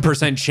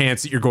 1%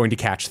 chance that you're going to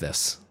catch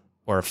this,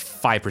 or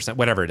 5%,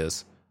 whatever it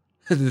is.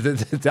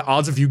 The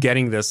odds of you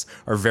getting this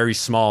are very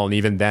small, and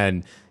even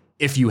then,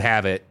 if you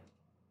have it,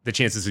 the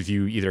chances of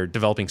you either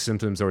developing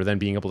symptoms or then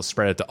being able to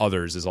spread it to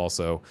others is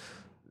also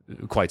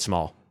quite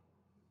small.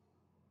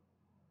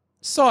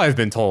 So I've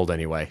been told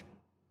anyway.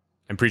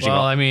 I'm preaching.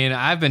 Well, I mean,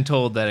 I've been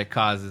told that it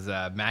causes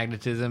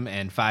magnetism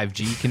and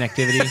 5G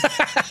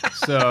connectivity.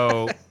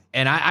 So,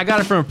 and I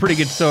got it from a pretty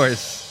good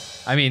source.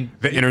 I mean,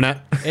 the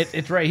internet.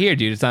 It's right here,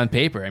 dude. It's on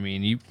paper. I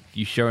mean,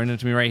 you showing it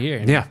to me right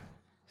here. Yeah.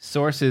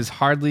 Source is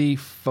Hardly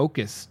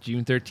Focus,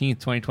 June 13th,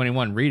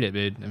 2021. Read it,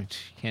 dude. I mean,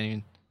 you can't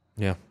even.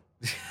 Yeah.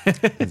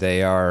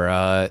 They are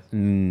a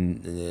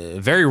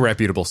very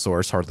reputable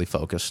source, Hardly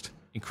Focused.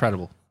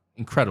 Incredible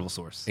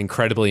source.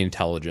 Incredibly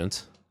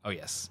intelligent. Oh,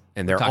 yes.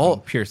 And they're talking all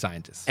pure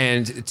scientists.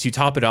 And to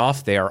top it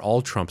off, they are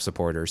all Trump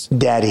supporters.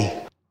 Daddy.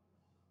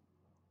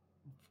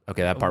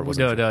 Okay, that part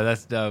wasn't. No,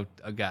 that's no.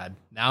 Oh God,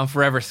 now I'm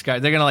forever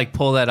scarred. They're gonna like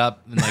pull that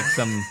up and like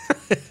some.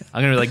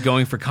 I'm gonna be like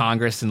going for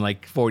Congress in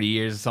like 40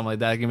 years or something like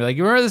that. I'm gonna be like,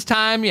 you remember this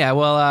time? Yeah.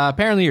 Well,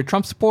 apparently you're a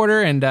Trump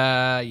supporter, and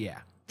yeah.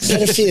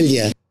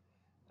 Pedophilia.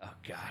 Oh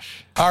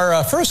gosh.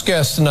 Our first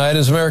guest tonight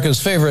is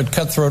America's favorite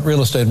cutthroat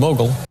real estate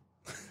mogul.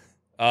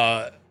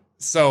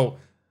 So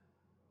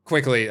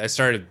quickly, I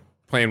started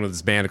playing with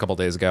this band a couple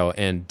days ago,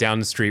 and down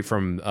the street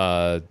from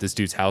this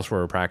dude's house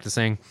where we're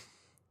practicing,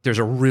 there's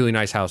a really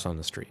nice house on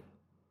the street.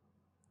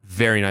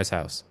 Very nice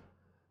house.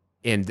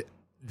 And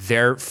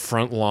their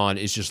front lawn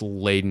is just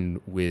laden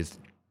with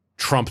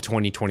Trump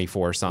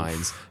 2024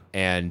 signs.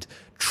 And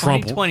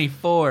Trump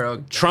 2024.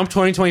 Oh, Trump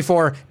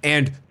 2024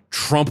 and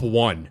Trump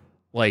 1.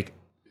 Like,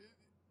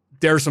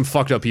 there are some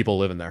fucked up people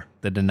living there.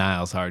 The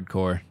denial's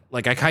hardcore.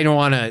 Like, I kind of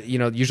want to,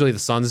 usually the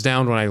sun's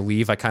down when I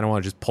leave. I kind of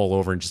want to just pull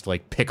over and just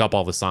like pick up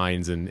all the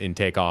signs and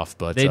take off.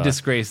 But they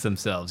disgrace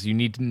themselves. You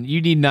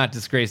need not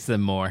disgrace them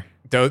more.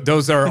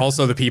 Those are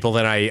also the people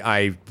that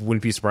I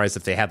wouldn't be surprised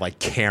if they had like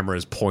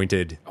cameras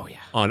pointed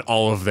on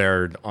all of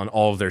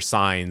their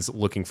signs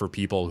looking for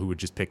people who would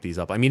just pick these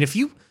up. I mean, if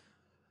you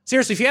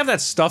have that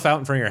stuff out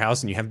in front of your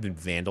house and you haven't been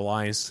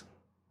vandalized,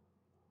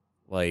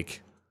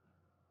 like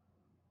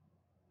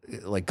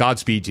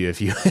Godspeed to you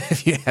if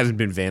you haven't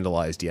been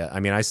vandalized yet.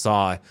 I mean, I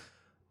saw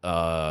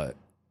there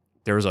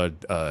was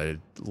a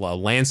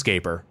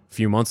landscaper a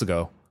few months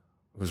ago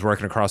who was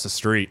working across the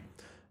street,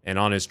 and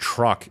on his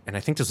truck, and I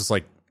think this was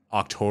like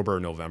October,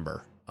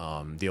 November.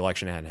 The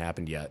election hadn't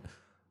happened yet,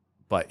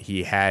 but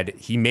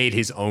he made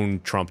his own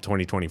Trump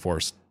 2024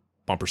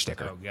 bumper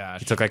sticker. Oh gosh.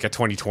 He took like a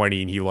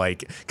 2020 and he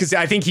because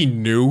I think he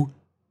knew,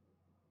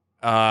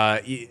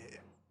 I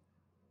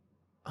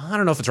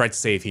don't know if it's right to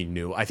say if he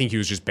knew. I think he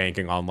was just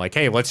banking on like,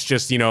 hey, let's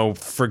just,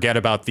 forget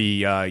about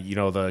the,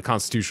 the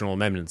constitutional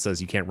amendment that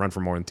says you can't run for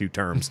more than 2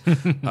 terms,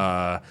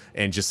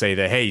 and just say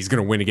that, hey, he's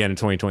going to win again in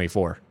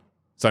 2024.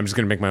 So I'm just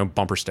going to make my own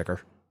bumper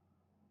sticker.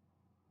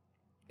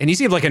 And he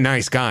seemed like a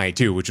nice guy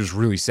too, which was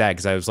really sad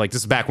because I was like,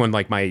 this is back when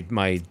like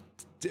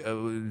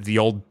the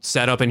old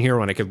setup in here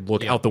when I could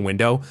look out the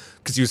window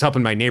because he was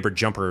helping my neighbor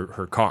jump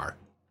her car.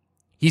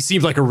 He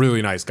seemed like a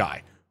really nice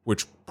guy,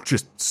 which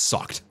just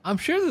sucked. I'm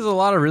sure there's a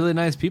lot of really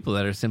nice people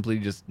that are simply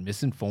just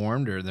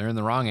misinformed, or they're in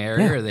the wrong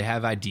area, or they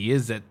have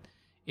ideas that,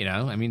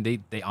 I mean,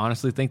 they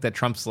honestly think that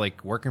Trump's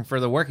like working for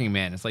the working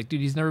man. It's like,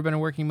 dude, he's never been a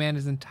working man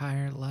his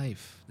entire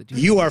life.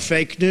 You are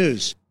fake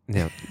news.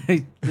 Yeah.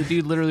 The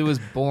dude literally was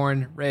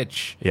born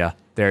rich. Yeah.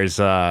 There's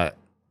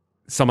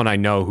someone I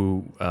know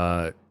who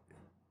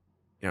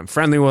I'm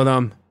friendly with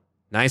him,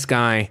 nice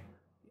guy.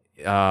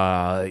 We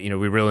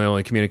really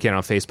only communicate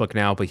on Facebook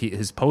now, but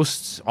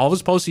all of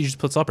his posts he just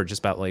puts up are just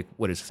about like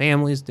what his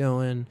family's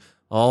doing,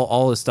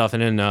 all this stuff.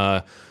 And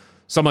then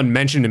someone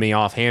mentioned to me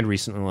offhand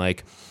recently,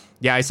 like,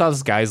 yeah, I saw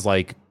this guy's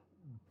like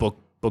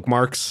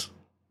bookmarks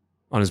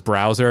on his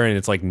browser, and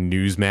it's like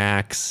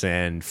Newsmax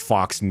and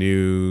Fox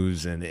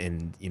News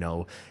and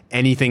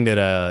anything that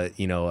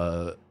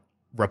a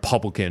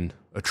Republican,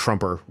 a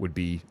Trumper would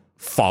be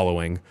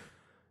following.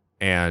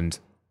 And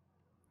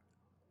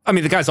I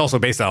mean, the guy's also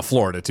based out of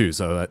Florida too,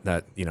 so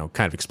that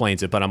kind of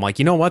explains it. But I'm like,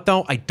 you know what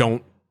though? I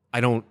don't.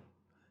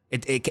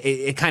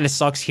 It kind of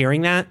sucks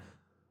hearing that,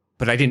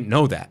 but I didn't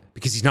know that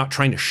because he's not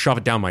trying to shove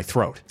it down my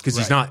throat because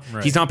he's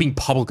not being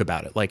public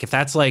about it. Like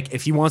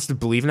if he wants to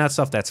believe in that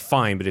stuff, that's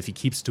fine. But if he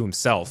keeps it to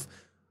himself,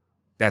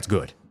 that's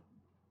good.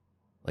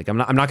 Like I'm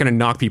not going to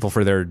knock people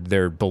for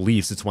their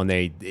beliefs. It's when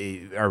they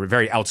are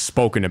very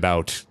outspoken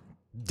about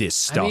this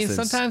stuff. I mean,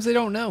 sometimes they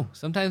don't know.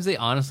 Sometimes they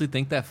honestly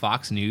think that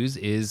Fox News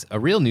is a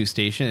real news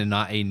station and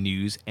not a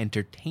news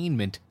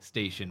entertainment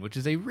station, which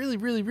is a really,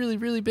 really, really,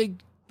 really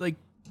big, like,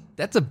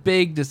 that's a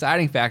big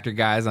deciding factor,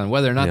 guys, on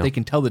whether or not they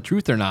can tell the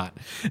truth or not.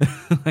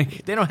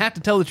 Like, they don't have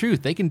to tell the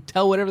truth. They can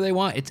tell whatever they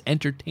want. It's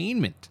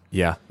entertainment.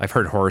 Yeah, I've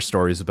heard horror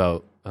stories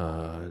about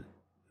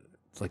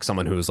like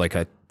someone who was like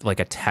a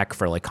tech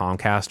for like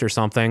Comcast or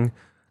something.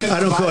 I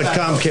don't call it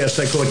Comcast.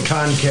 I call it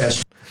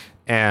Concast.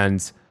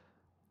 And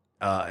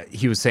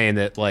he was saying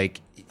that like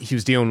he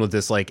was dealing with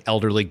this like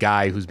elderly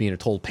guy who's being a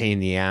total pain in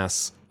the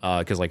ass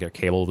because like their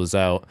cable was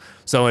out.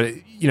 So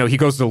you know, he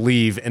goes to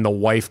leave and the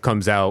wife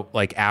comes out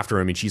like after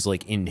him and she's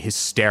like in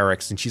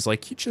hysterics and she's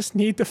like, "You just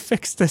need to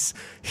fix this.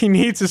 He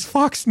needs his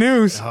Fox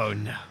News. Oh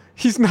no,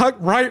 he's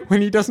not right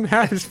when he doesn't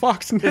have his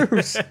Fox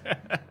News."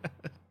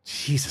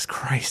 Jesus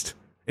Christ!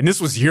 And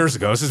this was years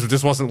ago.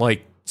 This wasn't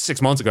like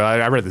 6 months ago.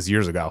 I read this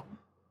years ago.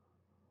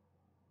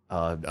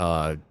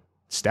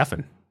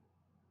 Stefan.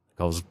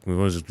 One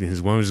of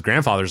his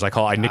grandfathers.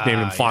 I nicknamed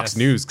him Fox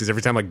News because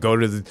every time I go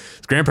to his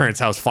grandparents'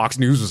 house, Fox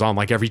News was on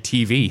like every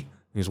TV.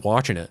 He was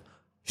watching it.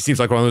 He seems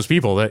like one of those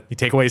people that you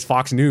take away his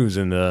Fox News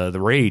and the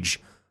rage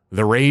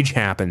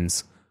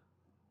happens.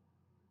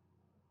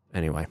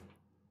 Anyway,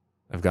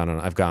 I've gone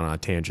on a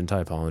tangent. I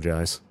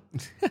apologize.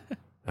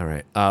 All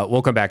right,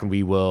 we'll come back and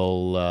we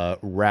will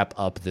wrap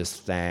up this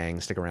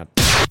thing. Stick around.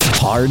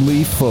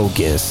 Hardly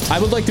Focused. I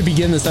would like to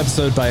begin this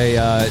episode by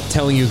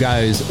telling you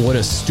guys what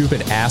a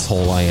stupid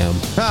asshole I am.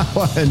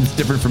 And it's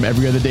different from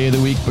every other day of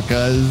the week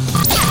because...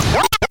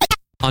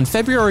 On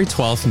February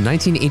 12th,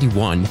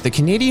 1981, the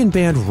Canadian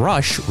band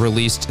Rush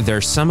released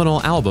their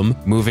seminal album,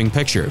 Moving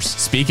Pictures.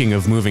 Speaking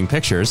of moving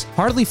pictures,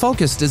 Hardly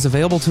Focused is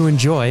available to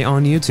enjoy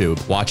on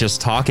YouTube. Watch us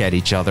talk at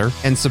each other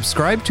and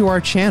subscribe to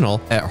our channel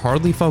at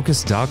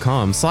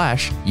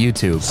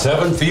hardlyfocused.com/YouTube.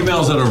 7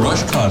 females at a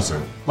Rush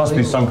concert. Must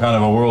be some kind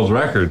of a world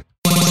record.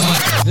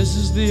 This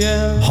is the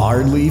end.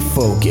 Hardly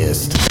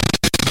Focused.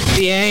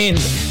 The end.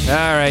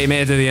 All right, you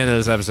made it to the end of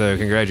this episode.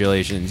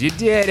 Congratulations. You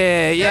did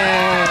it.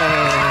 Yay.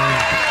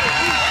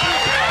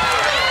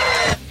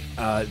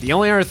 The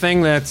only other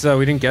thing that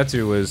we didn't get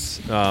to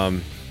was a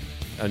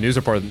news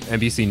report.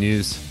 NBC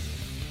News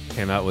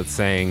came out with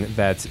saying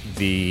that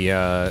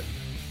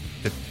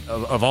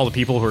of all the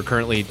people who are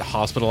currently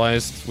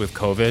hospitalized with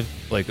COVID,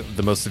 like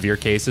the most severe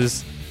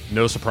cases,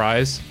 no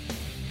surprise,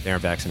 they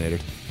aren't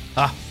vaccinated.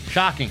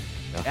 Shocking.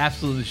 Yeah.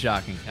 Absolutely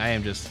shocking. I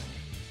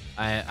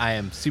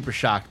am super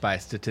shocked by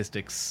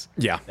statistics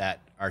that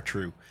are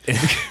true.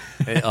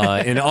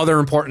 In other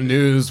important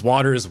news,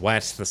 water is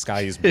wet, the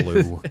sky is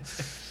blue.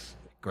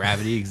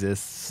 Gravity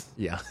exists.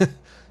 Yeah.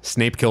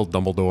 Snape killed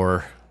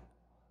Dumbledore.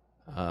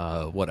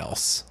 What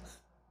else?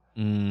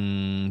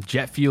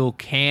 Jet fuel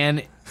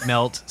can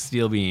melt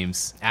steel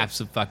beams.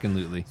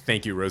 Absolutely.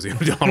 Thank you, Rosie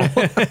O'Donnell.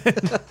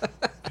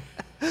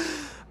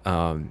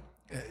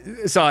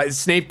 So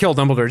Snape killed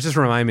Dumbledore. Just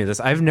remind me of this.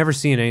 I've never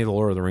seen any of the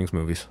Lord of the Rings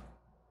movies.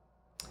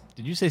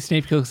 Did you say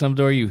Snape kills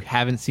Dumbledore? You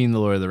haven't seen the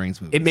Lord of the Rings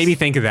movies. It made me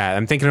think of that.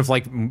 I'm thinking of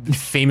like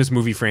famous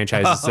movie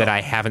franchises that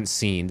I haven't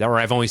seen, or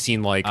I've only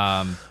seen like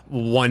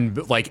one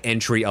like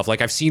entry of.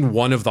 Like I've seen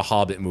one of the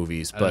Hobbit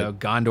movies, but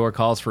Gondor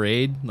calls for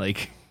aid.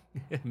 Like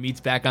meat's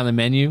back on the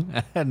menu.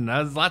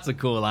 There's lots of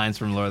cool lines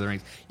from Lord of the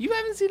Rings. You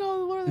haven't seen all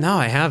the Lord of the Rings? No,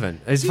 I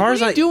haven't. As Dude, far what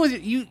as are you doing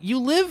with you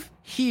live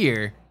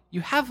here. You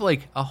have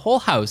like a whole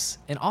house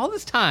and all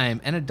this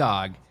time and a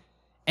dog.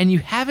 And you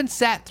haven't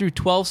sat through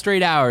 12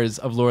 straight hours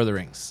of Lord of the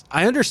Rings.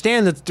 I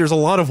understand that there's a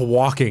lot of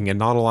walking and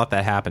not a lot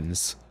that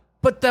happens.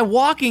 But the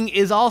walking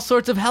is all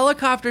sorts of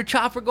helicopter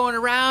chopper going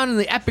around and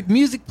the epic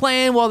music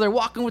playing while they're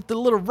walking with the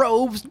little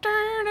robes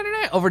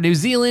over New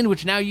Zealand,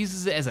 which now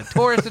uses it as a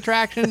tourist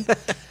attraction.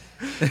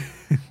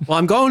 Well,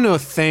 I'm going to a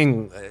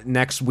thing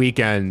next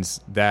weekend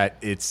that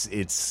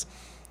it's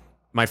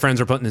my friends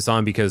are putting this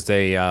on because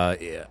they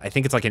I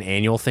think it's like an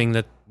annual thing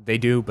that they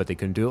do, but they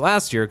couldn't do it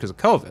last year because of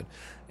COVID.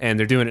 And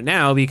they're doing it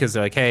now because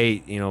they're like,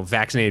 hey, you know,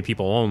 vaccinated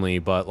people only,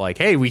 but like,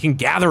 hey, we can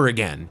gather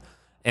again.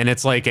 And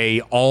it's like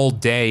a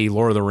all-day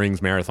Lord of the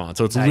Rings marathon.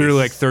 So it's literally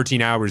like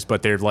 13 hours,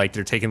 but they're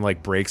taking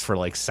like breaks for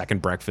like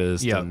second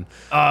breakfast and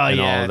all of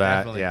that.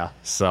 Definitely. Yeah.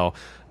 So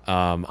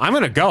I'm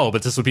going to go,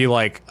 but this would be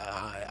like,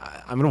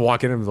 I'm going to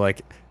walk in and be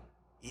like,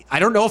 I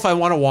don't know if I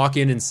want to walk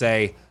in and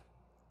say,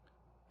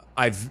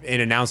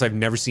 announce I've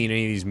never seen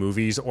any of these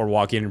movies, or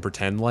walk in and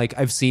pretend like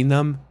I've seen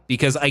them,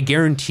 because I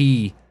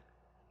guarantee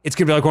it's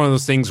going to be like one of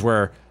those things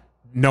where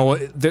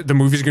the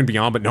movies are going to be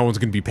on, but no one's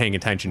going to be paying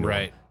attention to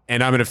it.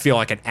 And I'm going to feel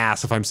like an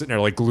ass if I'm sitting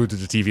there like glued to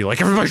the TV, like,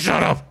 everybody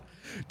shut up.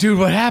 Dude,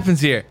 what happens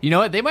here? You know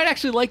what? They might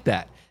actually like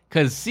that,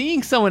 because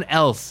seeing someone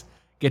else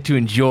get to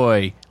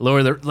enjoy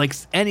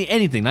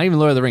anything, not even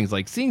Lord of the Rings,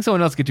 like seeing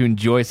someone else get to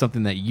enjoy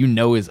something that you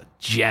know is a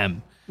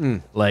gem,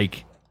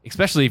 like,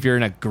 especially if you're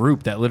in a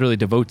group that literally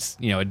devotes,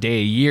 a day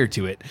a year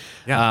to it.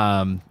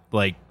 Yeah.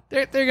 Like,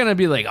 they're going to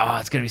be like, oh,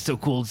 it's going to be so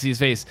cool to see his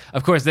face.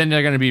 Of course, then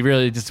they're going to be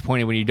really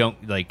disappointed when you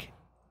don't, like,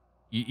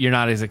 you're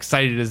not as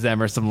excited as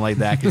them or something like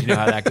that, because you know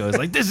how that goes.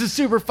 Like, this is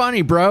super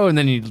funny, bro. And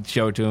then you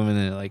show it to them, and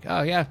they're like,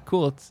 oh, yeah,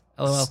 cool.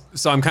 LOL.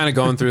 So I'm kind of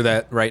going through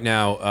that right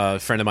now. A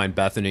friend of mine,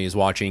 Bethany, is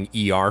watching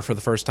ER for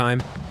the first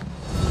time.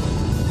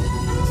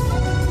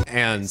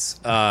 And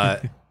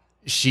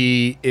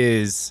she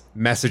is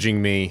messaging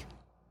me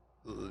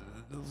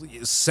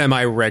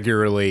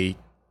semi-regularly,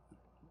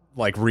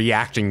 like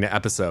reacting to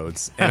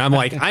episodes. And I'm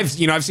like, I've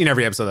seen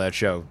every episode of that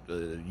show,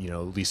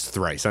 at least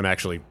thrice. I'm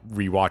actually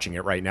rewatching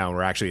it right now. And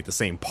we're actually at the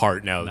same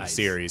part now of the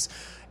series.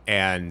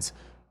 And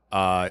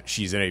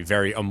she's in a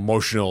very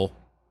emotional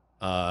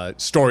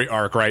story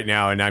arc right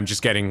now, and I'm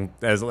just getting,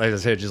 as I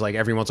said, just like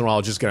every once in a while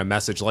I'll just get a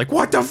message like,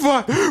 what the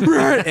fuck?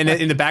 And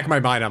in the back of my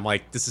mind I'm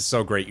like, this is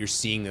so great, you're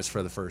seeing this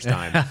for the first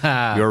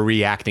time. You're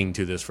reacting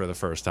to this for the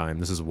first time.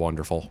 This is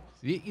wonderful.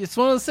 It's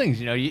one of those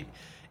things,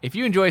 if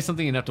you enjoy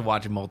something enough to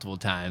watch it multiple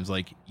times,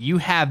 like you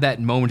have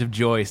that moment of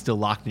joy still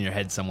locked in your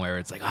head somewhere.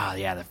 It's like, oh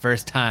yeah, the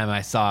first time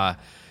I saw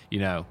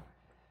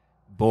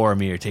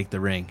Boromir take the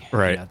ring,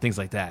 right? Things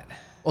like that.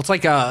 Well, it's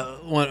like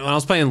when I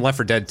was playing Left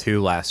 4 Dead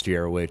 2 last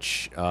year,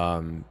 which,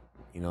 I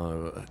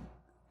don't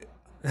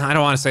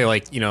want to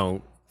say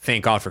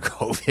thank God for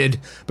COVID,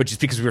 but just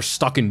because we were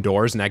stuck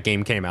indoors and that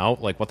game came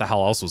out, like what the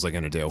hell else was I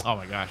going to do? Oh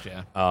my gosh,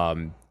 yeah. I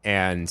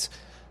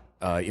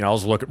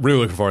was really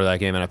looking forward to that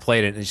game, and I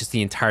played it, and it's just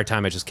the entire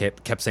time I just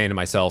kept saying to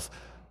myself,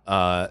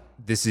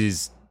 this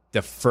is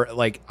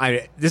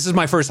this is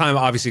my first time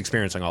obviously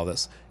experiencing all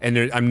this, and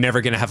I'm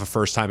never going to have a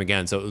first time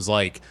again. So it was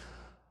like,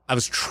 I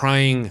was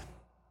trying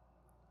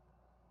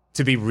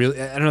to be really,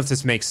 I don't know if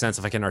this makes sense,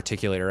 if I can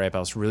articulate it right, but I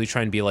was really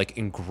trying to be like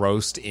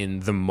engrossed in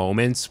the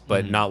moment,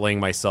 but not letting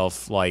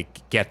myself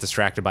like get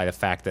distracted by the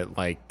fact that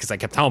because I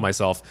kept telling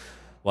myself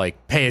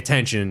like, pay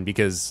attention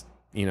because,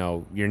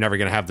 you're never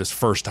going to have this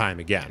first time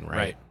again.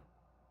 Right.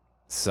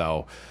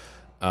 So,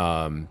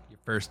 your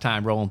first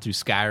time rolling through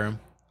Skyrim.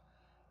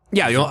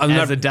 Yeah.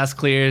 As the dust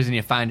clears and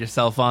you find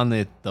yourself on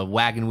the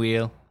wagon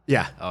wheel.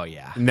 Yeah. Oh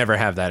yeah. Never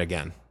have that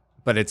again.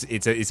 But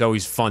it's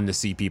always fun to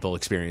see people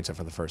experience it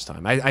for the first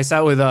time. I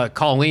sat with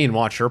Colleen,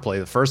 watched her play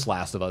the first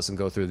Last of Us, and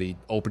go through the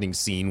opening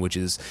scene, which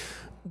is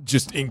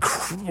just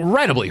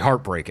incredibly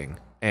heartbreaking.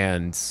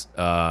 And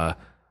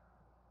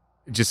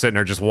just sitting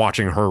there, just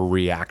watching her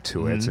react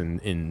to it,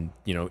 and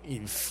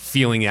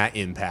feeling that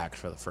impact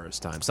for the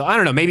first time. So I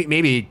don't know.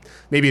 Maybe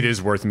it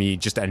is worth me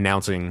just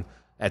announcing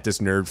at this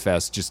Nerd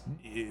Fest, just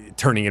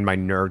turning in my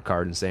nerd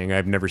card and saying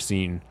I've never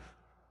seen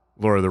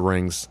Lord of the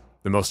Rings.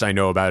 The most I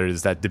know about it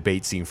is that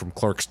debate scene from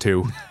Clerks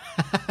 2.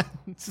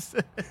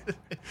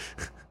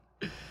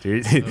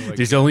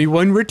 There's only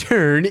one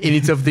return, and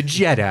it's of the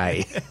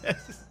Jedi.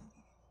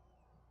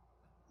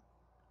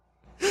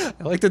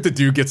 I like that the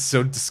dude gets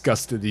so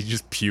disgusted he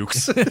just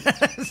pukes. Dude,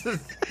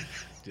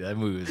 that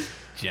movie was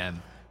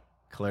gem.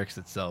 Clerks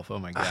itself, oh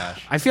my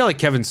gosh. I feel like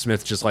Kevin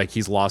Smith just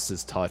he's lost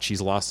his touch.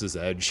 He's lost his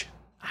edge.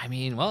 I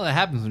mean, well, that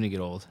happens when you get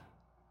old.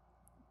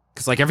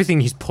 Because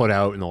everything he's put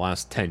out in the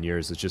last 10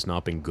 years has just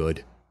not been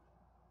good.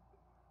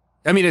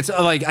 I mean, it's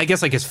I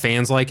guess his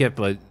fans like it,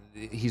 but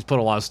he's put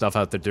a lot of stuff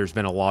out that there's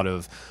been a lot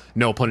of,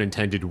 no pun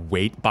intended,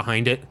 weight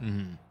behind it.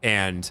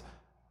 And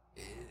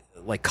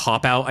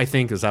Cop Out, I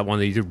think, is that one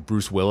that you did,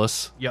 Bruce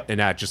Willis? Yep. And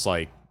that just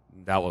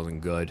that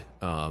wasn't good.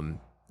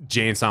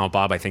 Jay and Silent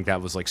Bob, I think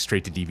that was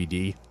straight to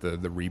DVD, the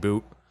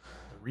reboot.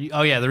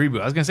 Oh yeah, the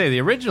reboot. I was gonna say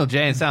the original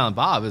Jay and Silent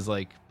Bob is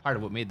part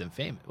of what made them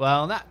famous.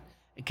 Well, I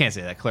can't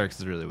say that. Clerks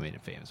is really what made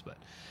it famous, but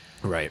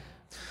right.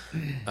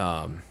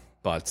 Yeah.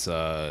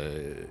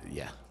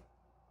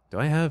 Do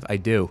I have? I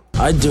do.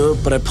 I do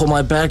it, but I pulled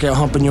my back out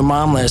humping your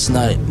mom last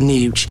night.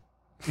 Neech.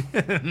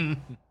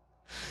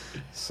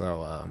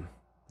 So,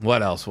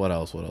 what else?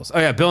 Oh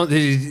yeah, Bill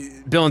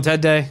and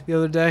Ted Day the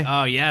other day.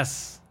 Oh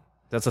yes,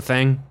 that's a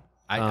thing.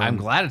 I'm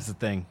glad it's a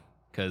thing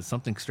because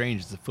something strange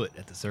is afoot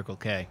at the Circle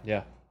K.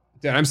 Yeah,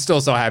 dude, I'm still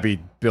so happy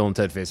Bill and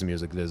Ted Face the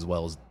Music did as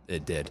well as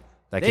it did.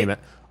 That came out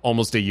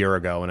almost a year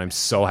ago, and I'm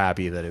so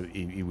happy that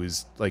it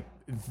was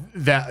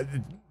that.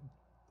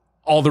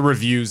 All the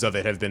reviews of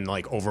it have been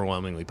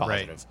overwhelmingly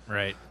positive.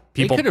 Right.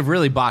 People could have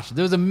really botched it.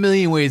 There was a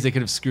million ways they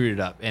could have screwed it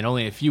up, and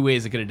only a few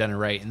ways they could have done it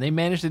right, and they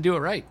managed to do it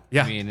right.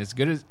 Yeah. I mean, as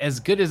good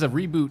as a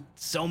reboot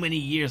so many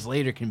years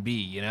later can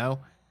be,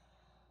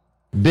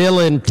 Bill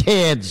and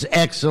Ted's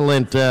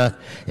Excellent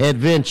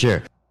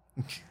Adventure.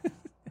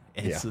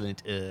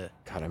 Excellent. Yeah.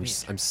 God,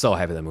 I'm so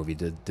happy that movie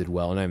did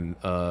well, and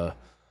I'm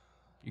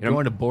you're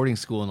going to boarding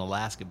school in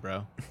Alaska,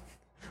 bro.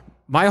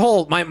 My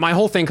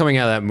whole thing coming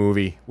out of that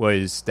movie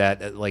was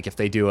that if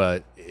they do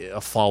a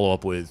follow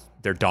up with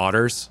their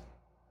daughters,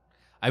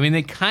 I mean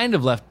they kind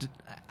of left.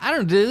 I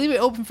don't know. Did they leave it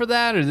open for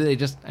that, or did they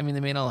just? I mean, they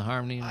made all the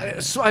harmony.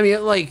 So I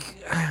mean,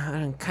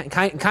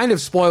 kind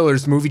of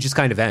spoilers. The movie just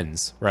kind of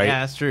ends, right? Yeah,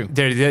 that's true.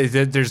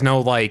 There's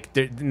no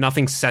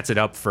nothing sets it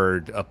up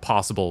for a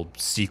possible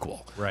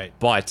sequel, right?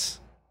 But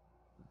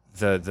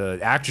the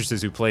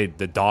actresses who played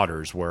the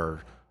daughters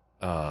were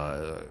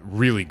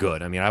really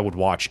good. I mean, I would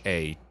watch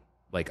a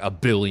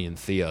Billy and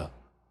Thea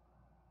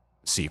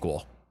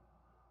sequel.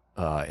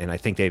 And I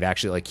think they've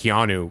actually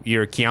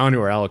Keanu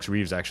or Alex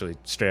Reeves actually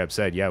straight up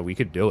said, yeah, we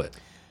could do it.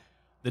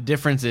 The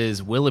difference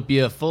is, will it be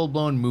a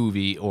full-blown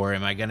movie, or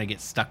am I going to get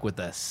stuck with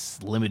a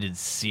limited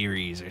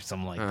series or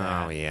something like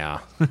that? Oh, yeah.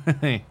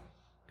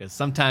 Because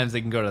sometimes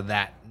they can go to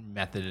that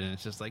method, and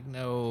it's just like,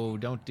 no,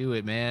 don't do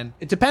it, man.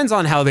 It depends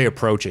on how they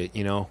approach it,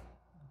 you know?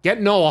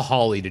 Get Noah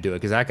Hawley to do it,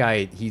 because that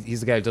guy,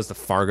 he's the guy who does the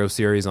Fargo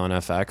series on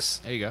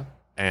FX. There you go.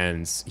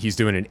 And he's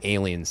doing an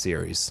Alien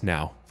series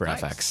now for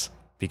FX.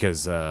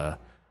 Because...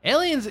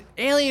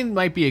 Alien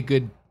might be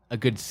a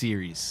good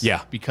series.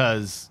 Yeah.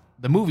 Because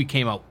the movie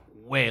came out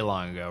way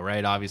long ago,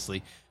 right?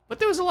 Obviously. But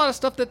there was a lot of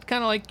stuff that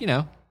kind of like,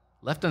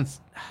 left on...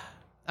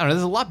 I don't know,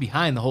 there's a lot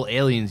behind the whole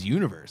Aliens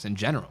universe in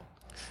general.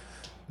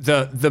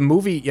 The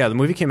movie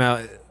came out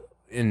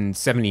in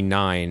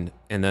 1979,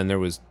 and then there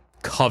was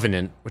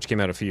Covenant, which came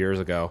out a few years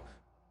ago,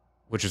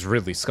 which is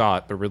Ridley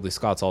Scott, but Ridley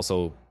Scott's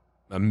also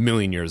a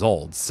million years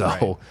old.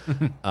 So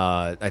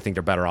I think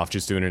they're better off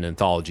just doing an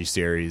anthology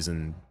series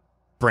and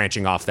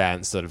branching off that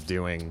instead of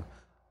doing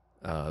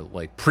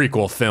like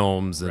prequel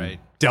films and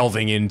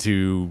delving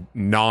into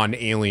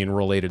non-alien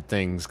related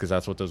things, because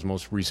that's what those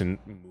most recent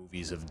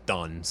movies have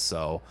done.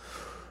 So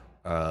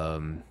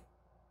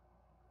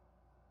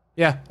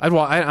yeah, I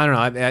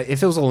don't know.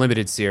 If it was a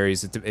limited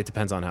series, it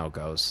depends on how it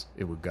goes.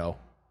 It would go.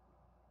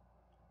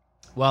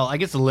 Well, I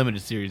guess a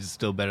limited series is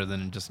still better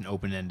than just an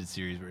open-ended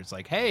series where it's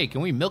like, hey,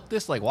 can we milk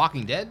this like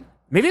Walking Dead?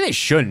 Maybe they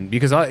shouldn't,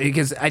 because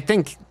I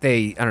think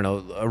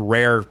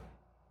I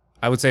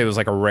would say it was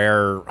like a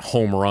rare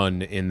home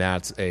run in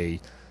that a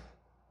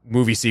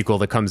movie sequel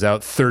that comes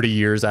out 30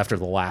 years after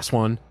the last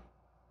one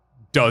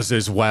does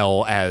as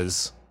well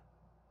as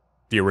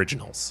the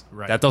originals.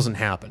 Right. That doesn't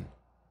happen.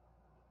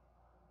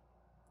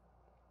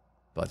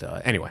 But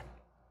anyway,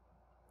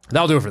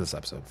 that'll do it for this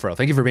episode. Pharrell,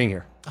 thank you for being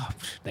here. Oh,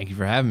 thank you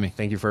for having me.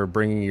 Thank you for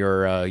bringing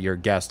your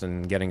guest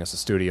and getting us a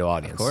studio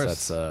audience. Of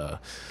course. That's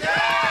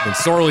been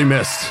sorely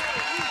missed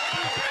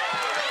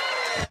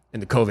in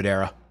the COVID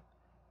era.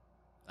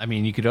 I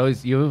mean, you could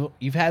always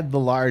you've had the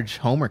large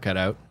Homer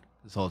cutout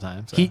this whole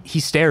time. So. He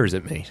stares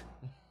at me.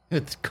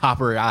 It's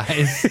copper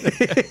eyes.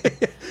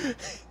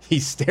 He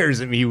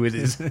stares at me with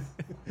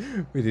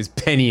his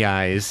penny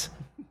eyes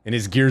and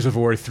his Gears of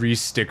War 3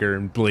 sticker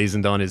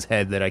emblazoned on his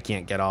head that I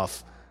can't get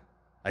off.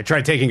 I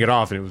tried taking it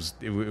off, and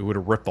it would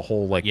have ripped the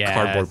whole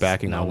cardboard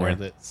backing not on worth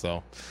there. it.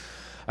 So,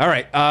 all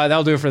right,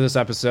 that'll do it for this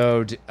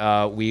episode.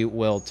 We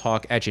will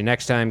talk at you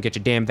next time. Get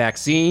your damn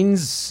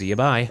vaccines. See you.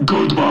 Bye.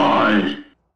 Goodbye.